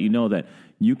just to let you know that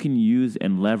you can use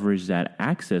and leverage that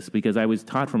access, because I was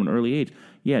taught from an early age.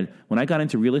 Yeah, when I got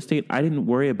into real estate, I didn't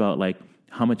worry about like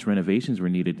how much renovations were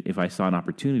needed if I saw an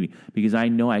opportunity, because I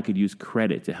know I could use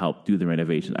credit to help do the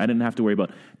renovations. I didn't have to worry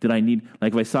about,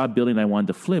 if I saw a building I wanted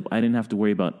to flip, I didn't have to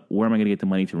worry about where am I going to get the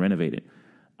money to renovate it.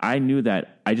 I knew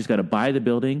that I just got to buy the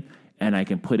building and I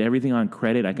can put everything on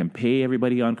credit. I can pay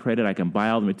everybody on credit. I can buy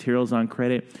all the materials on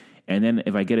credit. And then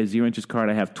if I get a zero interest card,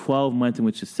 I have 12 months in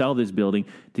which to sell this building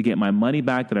to get my money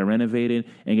back that I renovated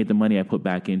and get the money I put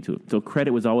back into it. So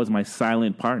credit was always my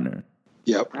silent partner.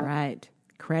 Yep. All right.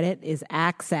 Credit is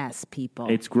access, people.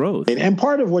 It's growth. And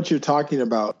part of what you're talking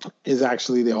about is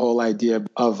actually the whole idea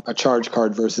of a charge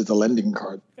card versus a lending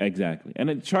card. Exactly. And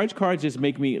a charge cards just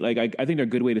make me, I think they're a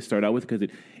good way to start out with, because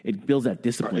it builds that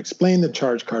discipline. Explain the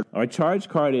charge card. Our charge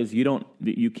card is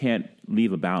you can't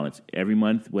leave a balance. Every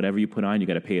month, whatever you put on, you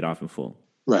got to pay it off in full.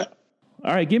 Right.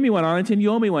 All right, give me one, Arlington.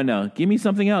 You owe me one now. Give me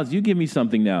something else. You give me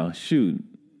something now. Shoot.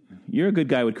 You're a good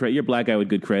guy with credit. You're a black guy with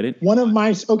good credit. One of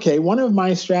my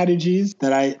strategies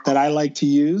that I like to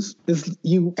use is,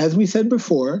 as we said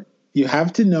before, you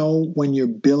have to know when your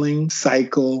billing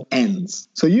cycle ends.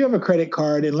 So you have a credit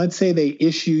card, and let's say they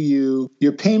issue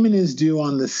your payment is due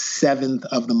on the 7th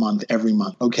of the month every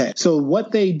month. Okay. So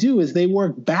what they do is they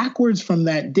work backwards from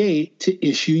that date to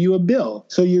issue you a bill.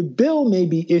 So your bill may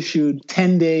be issued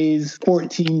 10 days,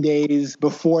 14 days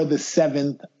before the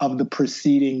 7th of the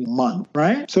preceding month,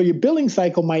 right? So your billing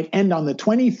cycle might end on the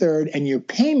 23rd, and your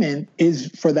payment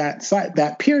is for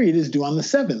that period is due on the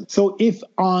 7th. So if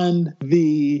on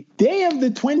the day of the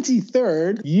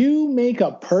 23rd, you make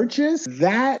a purchase,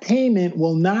 that payment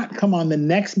will not come on the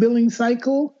next billing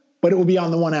cycle, but it will be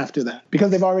on the one after that because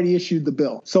they've already issued the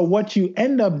bill. So what you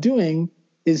end up doing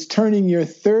is turning your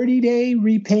 30-day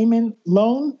repayment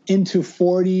loan into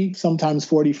 40, sometimes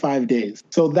 45 days.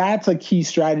 So that's a key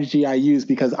strategy I use,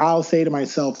 because I'll say to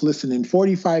myself, listen, in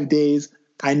 45 days,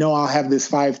 I know I'll have this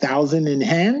 $5,000 in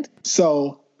hand.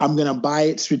 So I'm going to buy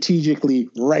it strategically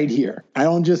right here. I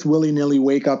don't just willy-nilly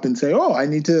wake up and say, oh, I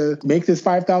need to make this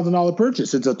 $5,000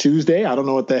 purchase. It's a Tuesday. I don't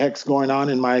know what the heck's going on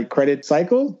in my credit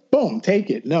cycle. Boom,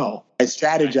 take it. No, I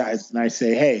strategize and I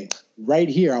say, hey, right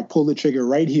here, I'll pull the trigger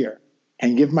right here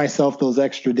and give myself those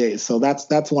extra days. So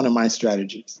that's one of my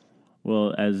strategies.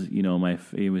 Well, as you know, my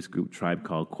famous group Tribe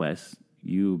Called Quest,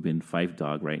 you've been Fife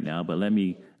Dog right now, but let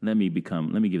me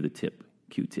give the tip,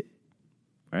 Q-tip,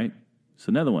 right? So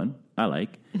another one I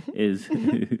like is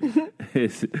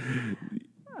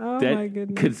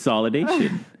debt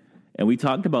consolidation. And we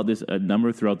talked about this a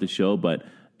number throughout the show, but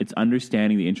it's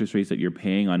understanding the interest rates that you're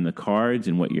paying on the cards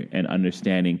and and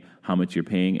understanding how much you're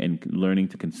paying and learning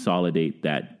to consolidate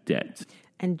that debt.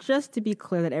 And just to be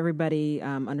clear that everybody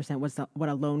understand what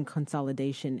a loan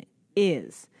consolidation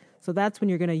is. So that's when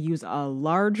you're going to use a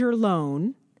larger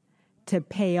loan to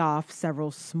pay off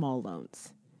several small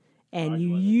loans. And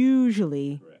you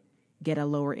usually get a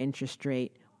lower interest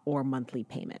rate or monthly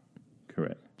payment.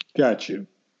 Correct. Got you.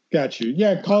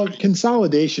 Yeah,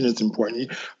 consolidation is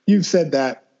important. You've said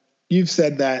that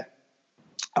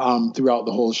throughout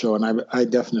the whole show, and I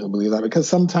definitely believe that, because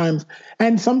sometimes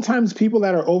people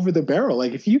that are over the barrel,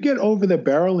 like if you get over the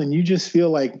barrel and you just feel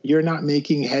like you're not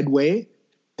making headway,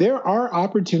 there are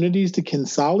opportunities to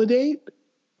consolidate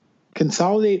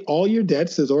all your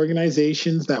debts. There's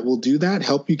organizations that will do that,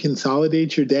 help you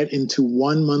consolidate your debt into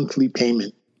one monthly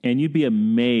payment. And you'd be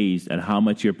amazed at how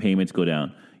much your payments go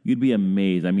down. You'd be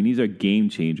amazed. I mean, these are game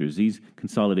changers. These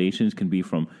consolidations can be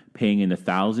from paying in the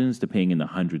thousands to paying in the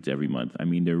hundreds every month. I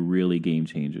mean, they're really game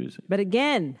changers. But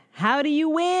again, how do you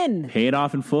win? Pay it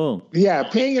off in full. Yeah,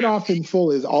 paying it off in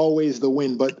full is always the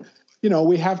win. But,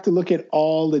 we have to look at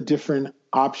all the different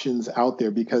options out there,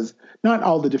 because not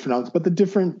all the different options, but the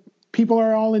different people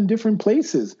are all in different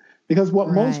places. Because what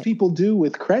most people do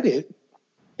with credit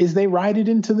is they ride it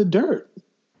into the dirt.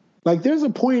 Like there's a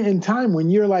point in time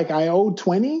when you're like, I owe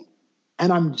 20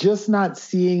 and I'm just not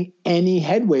seeing any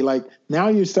headway. Like now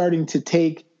you're starting to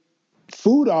take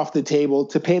food off the table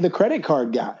to pay the credit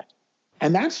card guy.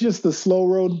 And that's just the slow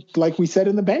road, like we said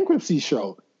in the bankruptcy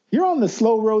show. You're on the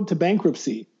slow road to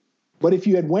bankruptcy. But if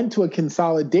you had went to a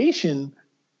consolidation,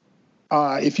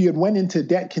 if you had went into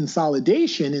debt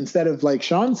consolidation, instead of, like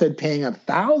Sean said, paying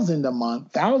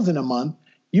 $1,000 a month,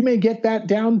 you may get that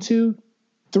down to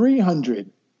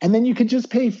 $300. And then you could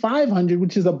just pay $500,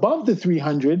 which is above the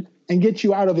 $300, and get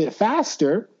you out of it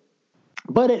faster.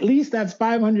 But at least that's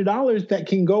 $500 that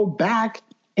can go back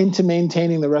into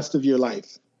maintaining the rest of your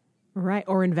life. Right,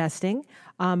 or investing.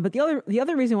 But the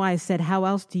other reason why I said how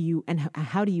else do you and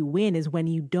how do you win is when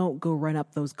you don't go run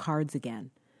up those cards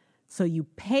again. So you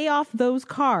pay off those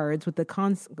cards with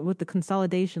the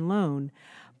consolidation loan,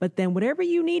 but then whatever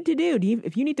you need to do,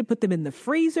 if you need to put them in the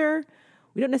freezer.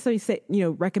 We don't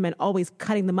necessarily recommend always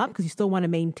cutting them up, because you still want to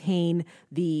maintain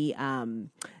the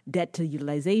debt to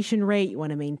utilization rate. You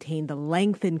want to maintain the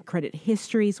length in credit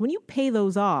history. So when you pay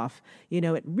those off,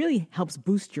 it really helps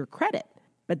boost your credit.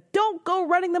 But don't go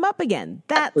running them up again.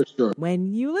 That's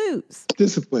when you lose.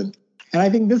 Discipline. And I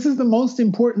think this is the most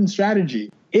important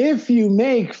strategy. If you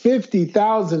make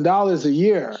 $50,000 a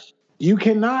year, you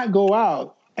cannot go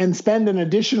out and spend an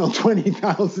additional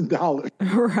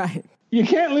 $20,000. Right. You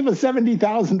can't live a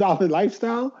 $70,000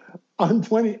 lifestyle on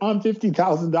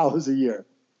 $50,000 a year.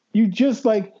 You just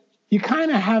you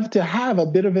kind of have to have a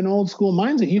bit of an old school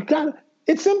mindset.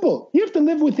 It's simple. You have to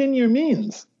live within your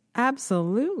means.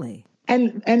 Absolutely.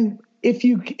 And if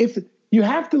you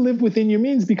have to live within your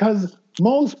means, because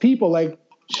most people, like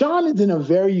Sean, is in a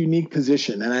very unique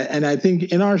position. And I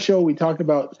think in our show, we talked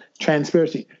about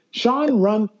transparency. Sean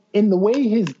run in the way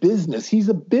his business, he's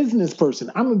a business person.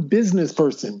 I'm a business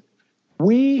person.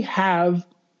 We have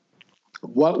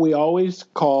what we always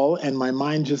call, and my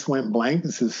mind just went blank,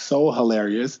 this is so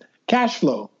hilarious, cash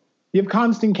flow. You have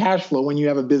constant cash flow when you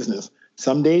have a business.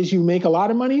 Some days you make a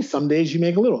lot of money, some days you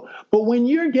make a little. But when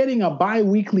you're getting a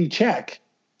bi-weekly check,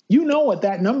 you know what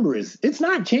that number is. It's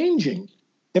not changing.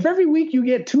 If every week you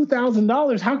get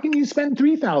 $2,000, how can you spend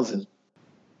 $3,000?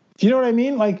 Do you know what I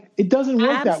mean? It doesn't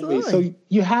work that way. So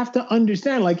you have to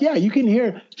understand, you can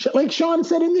hear, like Sean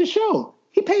said in this show,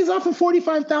 he pays off a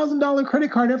 $45,000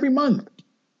 credit card every month.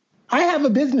 I have a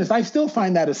business. I still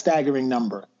find that a staggering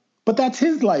number. But that's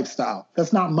his lifestyle.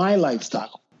 That's not my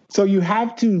lifestyle. So you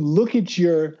have to look at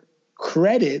your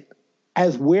credit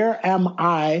as where am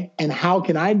I and how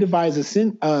can I devise a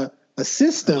system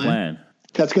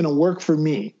that's going to work for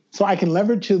me so I can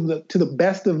leverage to the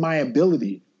best of my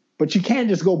ability. But you can't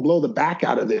just go blow the back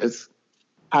out of this,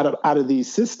 out of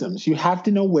these systems. You have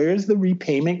to know where's the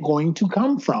repayment going to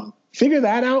come from. Figure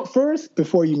that out first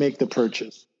before you make the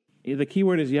purchase. The key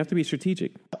word is you have to be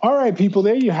strategic. All right, people,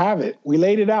 there you have it. We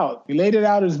laid it out. We laid it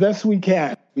out as best we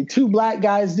can. We two black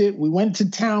guys did. We went to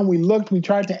town. We looked. We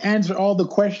tried to answer all the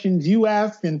questions you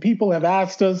asked and people have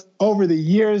asked us over the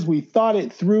years. We thought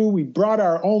it through. We brought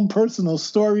our own personal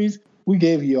stories. We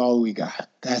gave you all we got.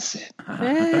 That's it.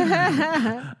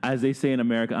 As they say in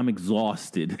America, I'm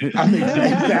exhausted.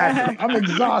 Exactly. I'm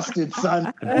exhausted,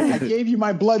 son. I gave you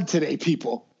my blood today,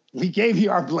 people. We gave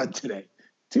you our blood today.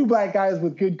 Two black guys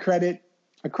with good credit.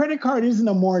 A credit card isn't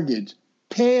a mortgage.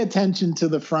 Pay attention to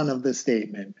the front of the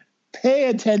statement. Pay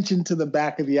attention to the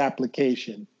back of the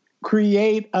application.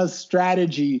 Create a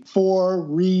strategy for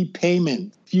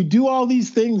repayment. If you do all these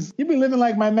things, you'll be living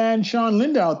like my man Sean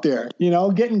Linda out there,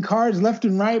 getting cards left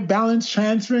and right, balance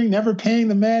transferring, never paying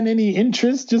the man any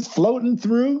interest, just floating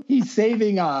through. He's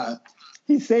saving offers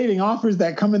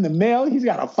that come in the mail. He's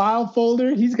got a file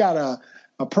folder. He's got a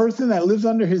person that lives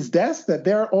under his desk that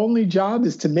their only job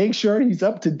is to make sure he's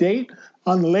up to date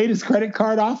on the latest credit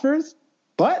card offers.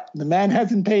 But the man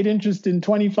hasn't paid interest in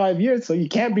 25 years, so you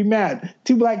can't be mad.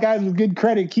 Two black guys with good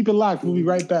credit. Keep it locked. We'll be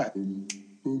right back.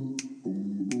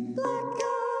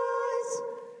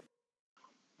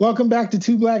 Welcome back to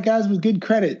Two Black Guys with Good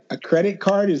Credit. A credit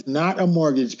card is not a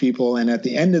mortgage, people. And at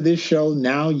the end of this show,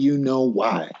 now you know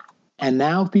why. And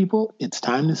now, people, it's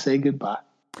time to say goodbye.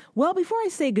 Well, before I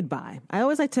say goodbye, I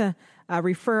always like to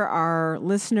refer our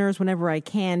listeners whenever I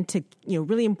can to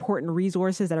really important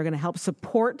resources that are going to help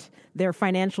support their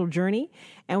financial journey.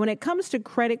 And when it comes to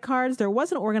credit cards, there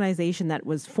was an organization that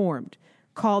was formed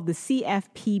called the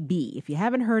CFPB. If you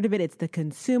haven't heard of it, it's the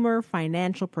Consumer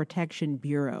Financial Protection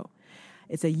Bureau.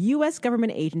 It's a U.S.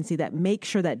 government agency that makes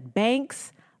sure that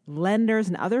banks, lenders,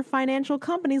 and other financial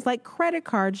companies like credit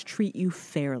cards treat you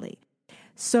fairly.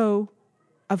 So,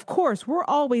 of course, we're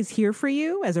always here for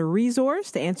you as a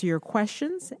resource to answer your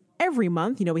questions. Every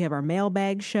month, we have our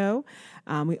mailbag show.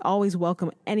 We always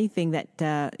welcome anything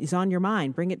that is on your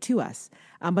mind. Bring it to us.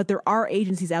 But there are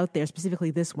agencies out there,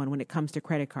 specifically this one, when it comes to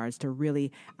credit cards, to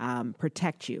really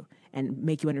protect you and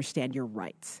make you understand your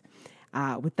rights.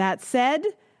 With that said,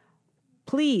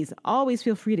 please always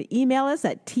feel free to email us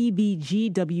at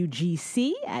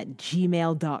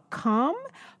tbgwgc@gmail.com.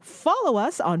 Follow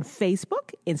us on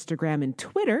Facebook, Instagram, and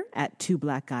Twitter at Two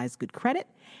Black Guys Good Credit.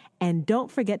 And don't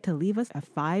forget to leave us a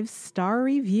 5-star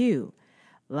review.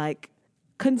 Like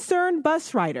Concerned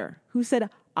Bus Rider, who said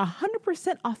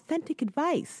 100% authentic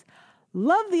advice.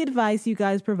 Love the advice you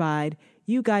guys provide.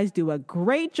 You guys do a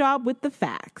great job with the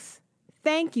facts.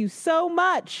 Thank you so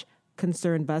much,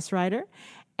 Concerned Bus Rider.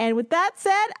 And with that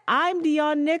said, I'm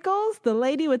Dion Nichols, the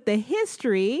lady with the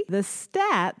history, the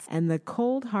stats, and the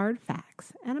cold, hard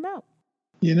facts. And I'm out.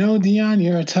 Dion,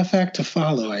 you're a tough act to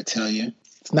follow, I tell you.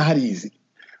 It's not easy.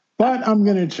 But I'm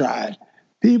going to try.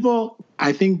 People,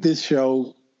 I think this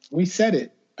show, we said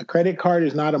it. A credit card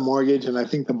is not a mortgage. And I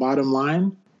think the bottom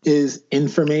line is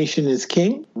information is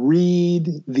king.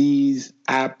 Read these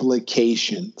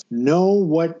applications. Know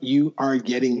what you are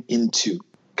getting into.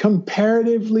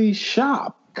 Comparatively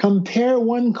shop. Compare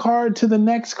one card to the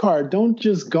next card. Don't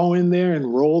just go in there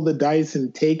and roll the dice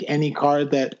and take any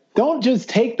card don't just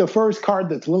take the first card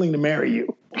that's willing to marry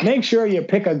you. Make sure you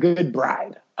pick a good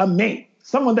bride, a mate,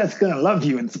 someone that's going to love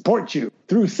you and support you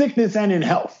through sickness and in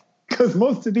health, because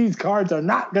most of these cards are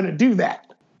not going to do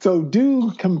that. So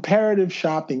do comparative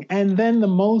shopping. And then the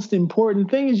most important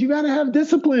thing is you got to have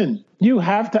discipline. You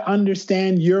have to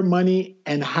understand your money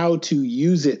and how to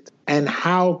use it and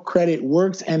how credit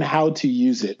works and how to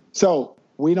use it. So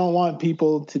we don't want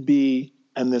people to be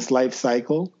in this life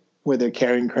cycle where they're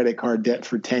carrying credit card debt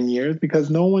for 10 years because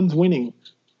no one's winning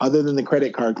other than the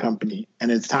credit card company.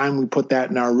 And it's time we put that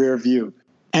in our rear view.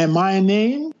 And my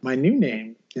new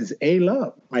name is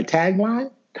A-Love. My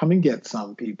tagline, come and get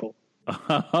some, people.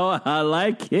 Oh, I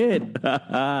like it.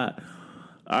 All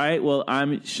right. Well,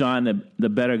 I'm Sean, the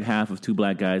better half of Two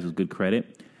Black Guys with Good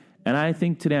Credit. And I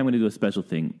think today I'm going to do a special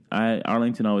thing.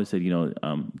 Arlington always said,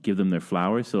 give them their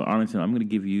flowers. So, Arlington, I'm going to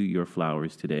give you your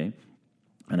flowers today.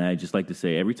 And I just like to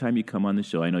say, every time you come on the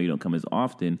show, I know you don't come as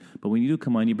often, but when you do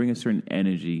come on, you bring a certain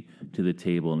energy to the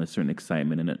table and a certain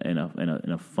excitement and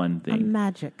a fun thing.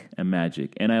 A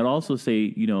magic. And I'd also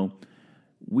say,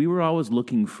 we were always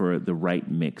looking for the right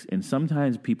mix. And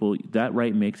sometimes that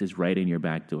right mix is right in your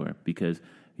back door because,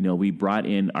 we brought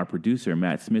in our producer,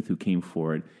 Matt Smith, who came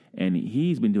forward, and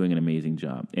he's been doing an amazing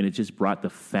job. And it just brought the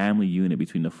family unit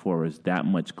between the four of us that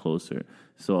much closer.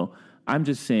 So I'm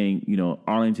just saying,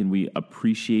 Arlington, we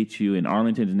appreciate you. And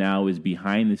Arlington now is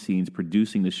behind the scenes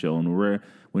producing the show. And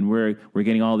when we're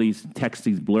getting all these texts,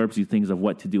 these blurbs, these things of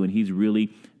what to do. And he's really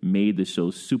made the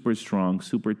show super strong,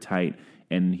 super tight.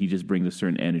 and he just brings a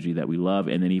certain energy that we love.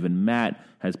 And then even Matt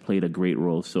has played a great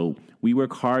role. So we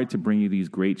work hard to bring you these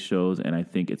great shows, and I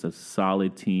think it's a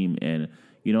solid team. And,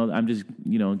 I'm just,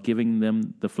 giving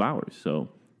them the flowers. So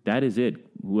that is it.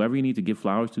 Whoever you need to give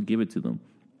flowers to, give it to them.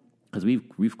 Because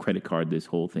we've credit card this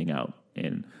whole thing out.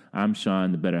 And I'm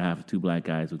Sean, the better half of two black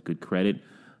guys with good credit.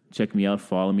 Check me out.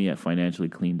 Follow me at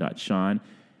financiallyclean.sean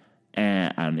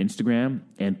and on Instagram.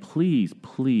 And please,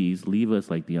 please leave us,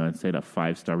 like Dion said, a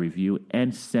 5-star review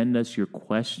and send us your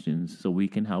questions so we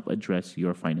can help address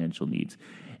your financial needs.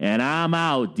 And I'm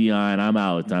out, Dion. I'm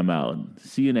out.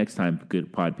 See you next time,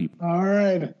 good pod people. All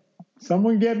right.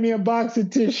 Someone get me a box of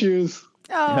tissues.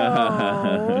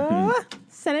 Oh,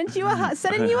 sending you a hug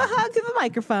to the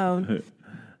microphone.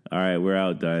 All right, we're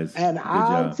out, guys. And good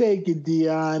I'll job. Take it,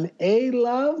 Dion.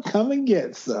 A-Love, come and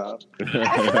get some.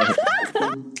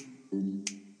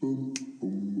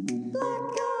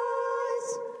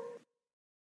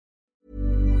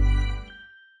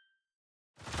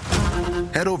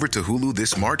 Head over to Hulu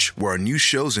this March, where our new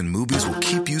shows and movies will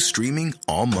keep you streaming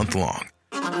all month long.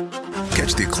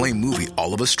 Catch the acclaimed movie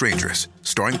All of Us Strangers,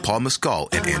 starring Paul Mescal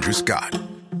and Andrew Scott.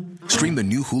 Stream the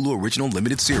new Hulu original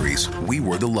limited series We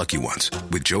Were the Lucky Ones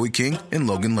with Joey King and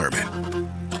Logan Lerman.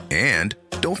 And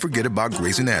don't forget about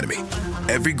Grey's Anatomy.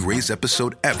 Every Grey's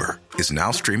episode ever is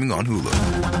now streaming on Hulu.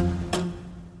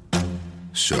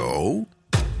 So,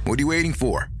 what are you waiting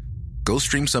for? Go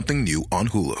stream something new on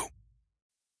Hulu.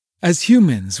 As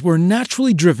humans, we're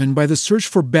naturally driven by the search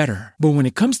for better. But when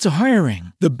it comes to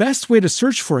hiring, the best way to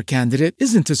search for a candidate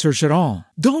isn't to search at all.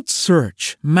 Don't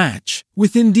search, match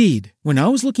with Indeed. When I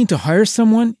was looking to hire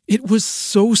someone, it was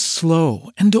so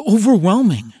slow and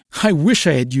overwhelming. I wish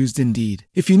I had used Indeed.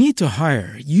 If you need to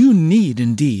hire, you need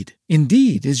Indeed.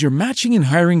 Indeed is your matching and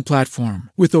hiring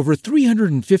platform with over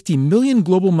 350 million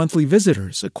global monthly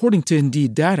visitors, according to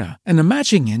Indeed data, and a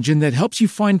matching engine that helps you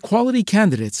find quality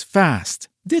candidates fast.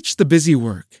 Ditch the busy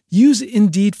work. Use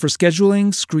Indeed for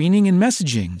scheduling, screening, and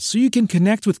messaging so you can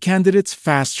connect with candidates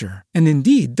faster. And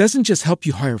Indeed doesn't just help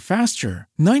you hire faster.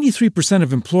 93%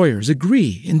 of employers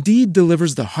agree Indeed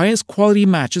delivers the highest quality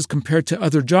matches compared to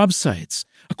other job sites,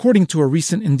 according to a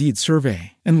recent Indeed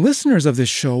survey. And listeners of this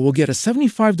show will get a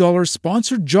 $75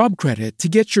 sponsored job credit to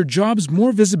get your jobs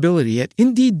more visibility at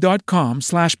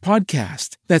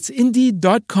Indeed.com/podcast. That's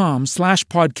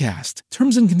Indeed.com/podcast.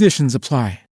 Terms and conditions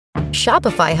apply.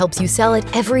 Shopify helps you sell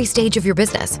at every stage of your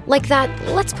business. Like that,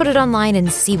 let's put it online and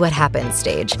see what happens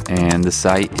stage. And the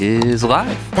site is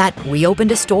live. That we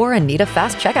opened a store and need a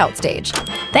fast checkout stage.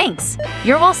 Thanks.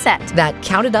 You're all set. That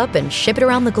count it up and ship it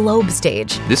around the globe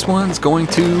stage. This one's going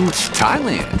to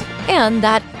Thailand. And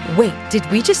that, wait, did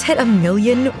we just hit 1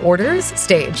 million orders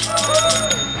stage?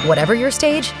 Whatever your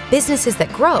stage, businesses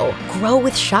that grow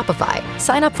with Shopify.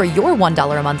 Sign up for your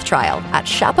 $1 a month trial at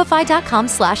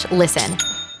shopify.com/listen.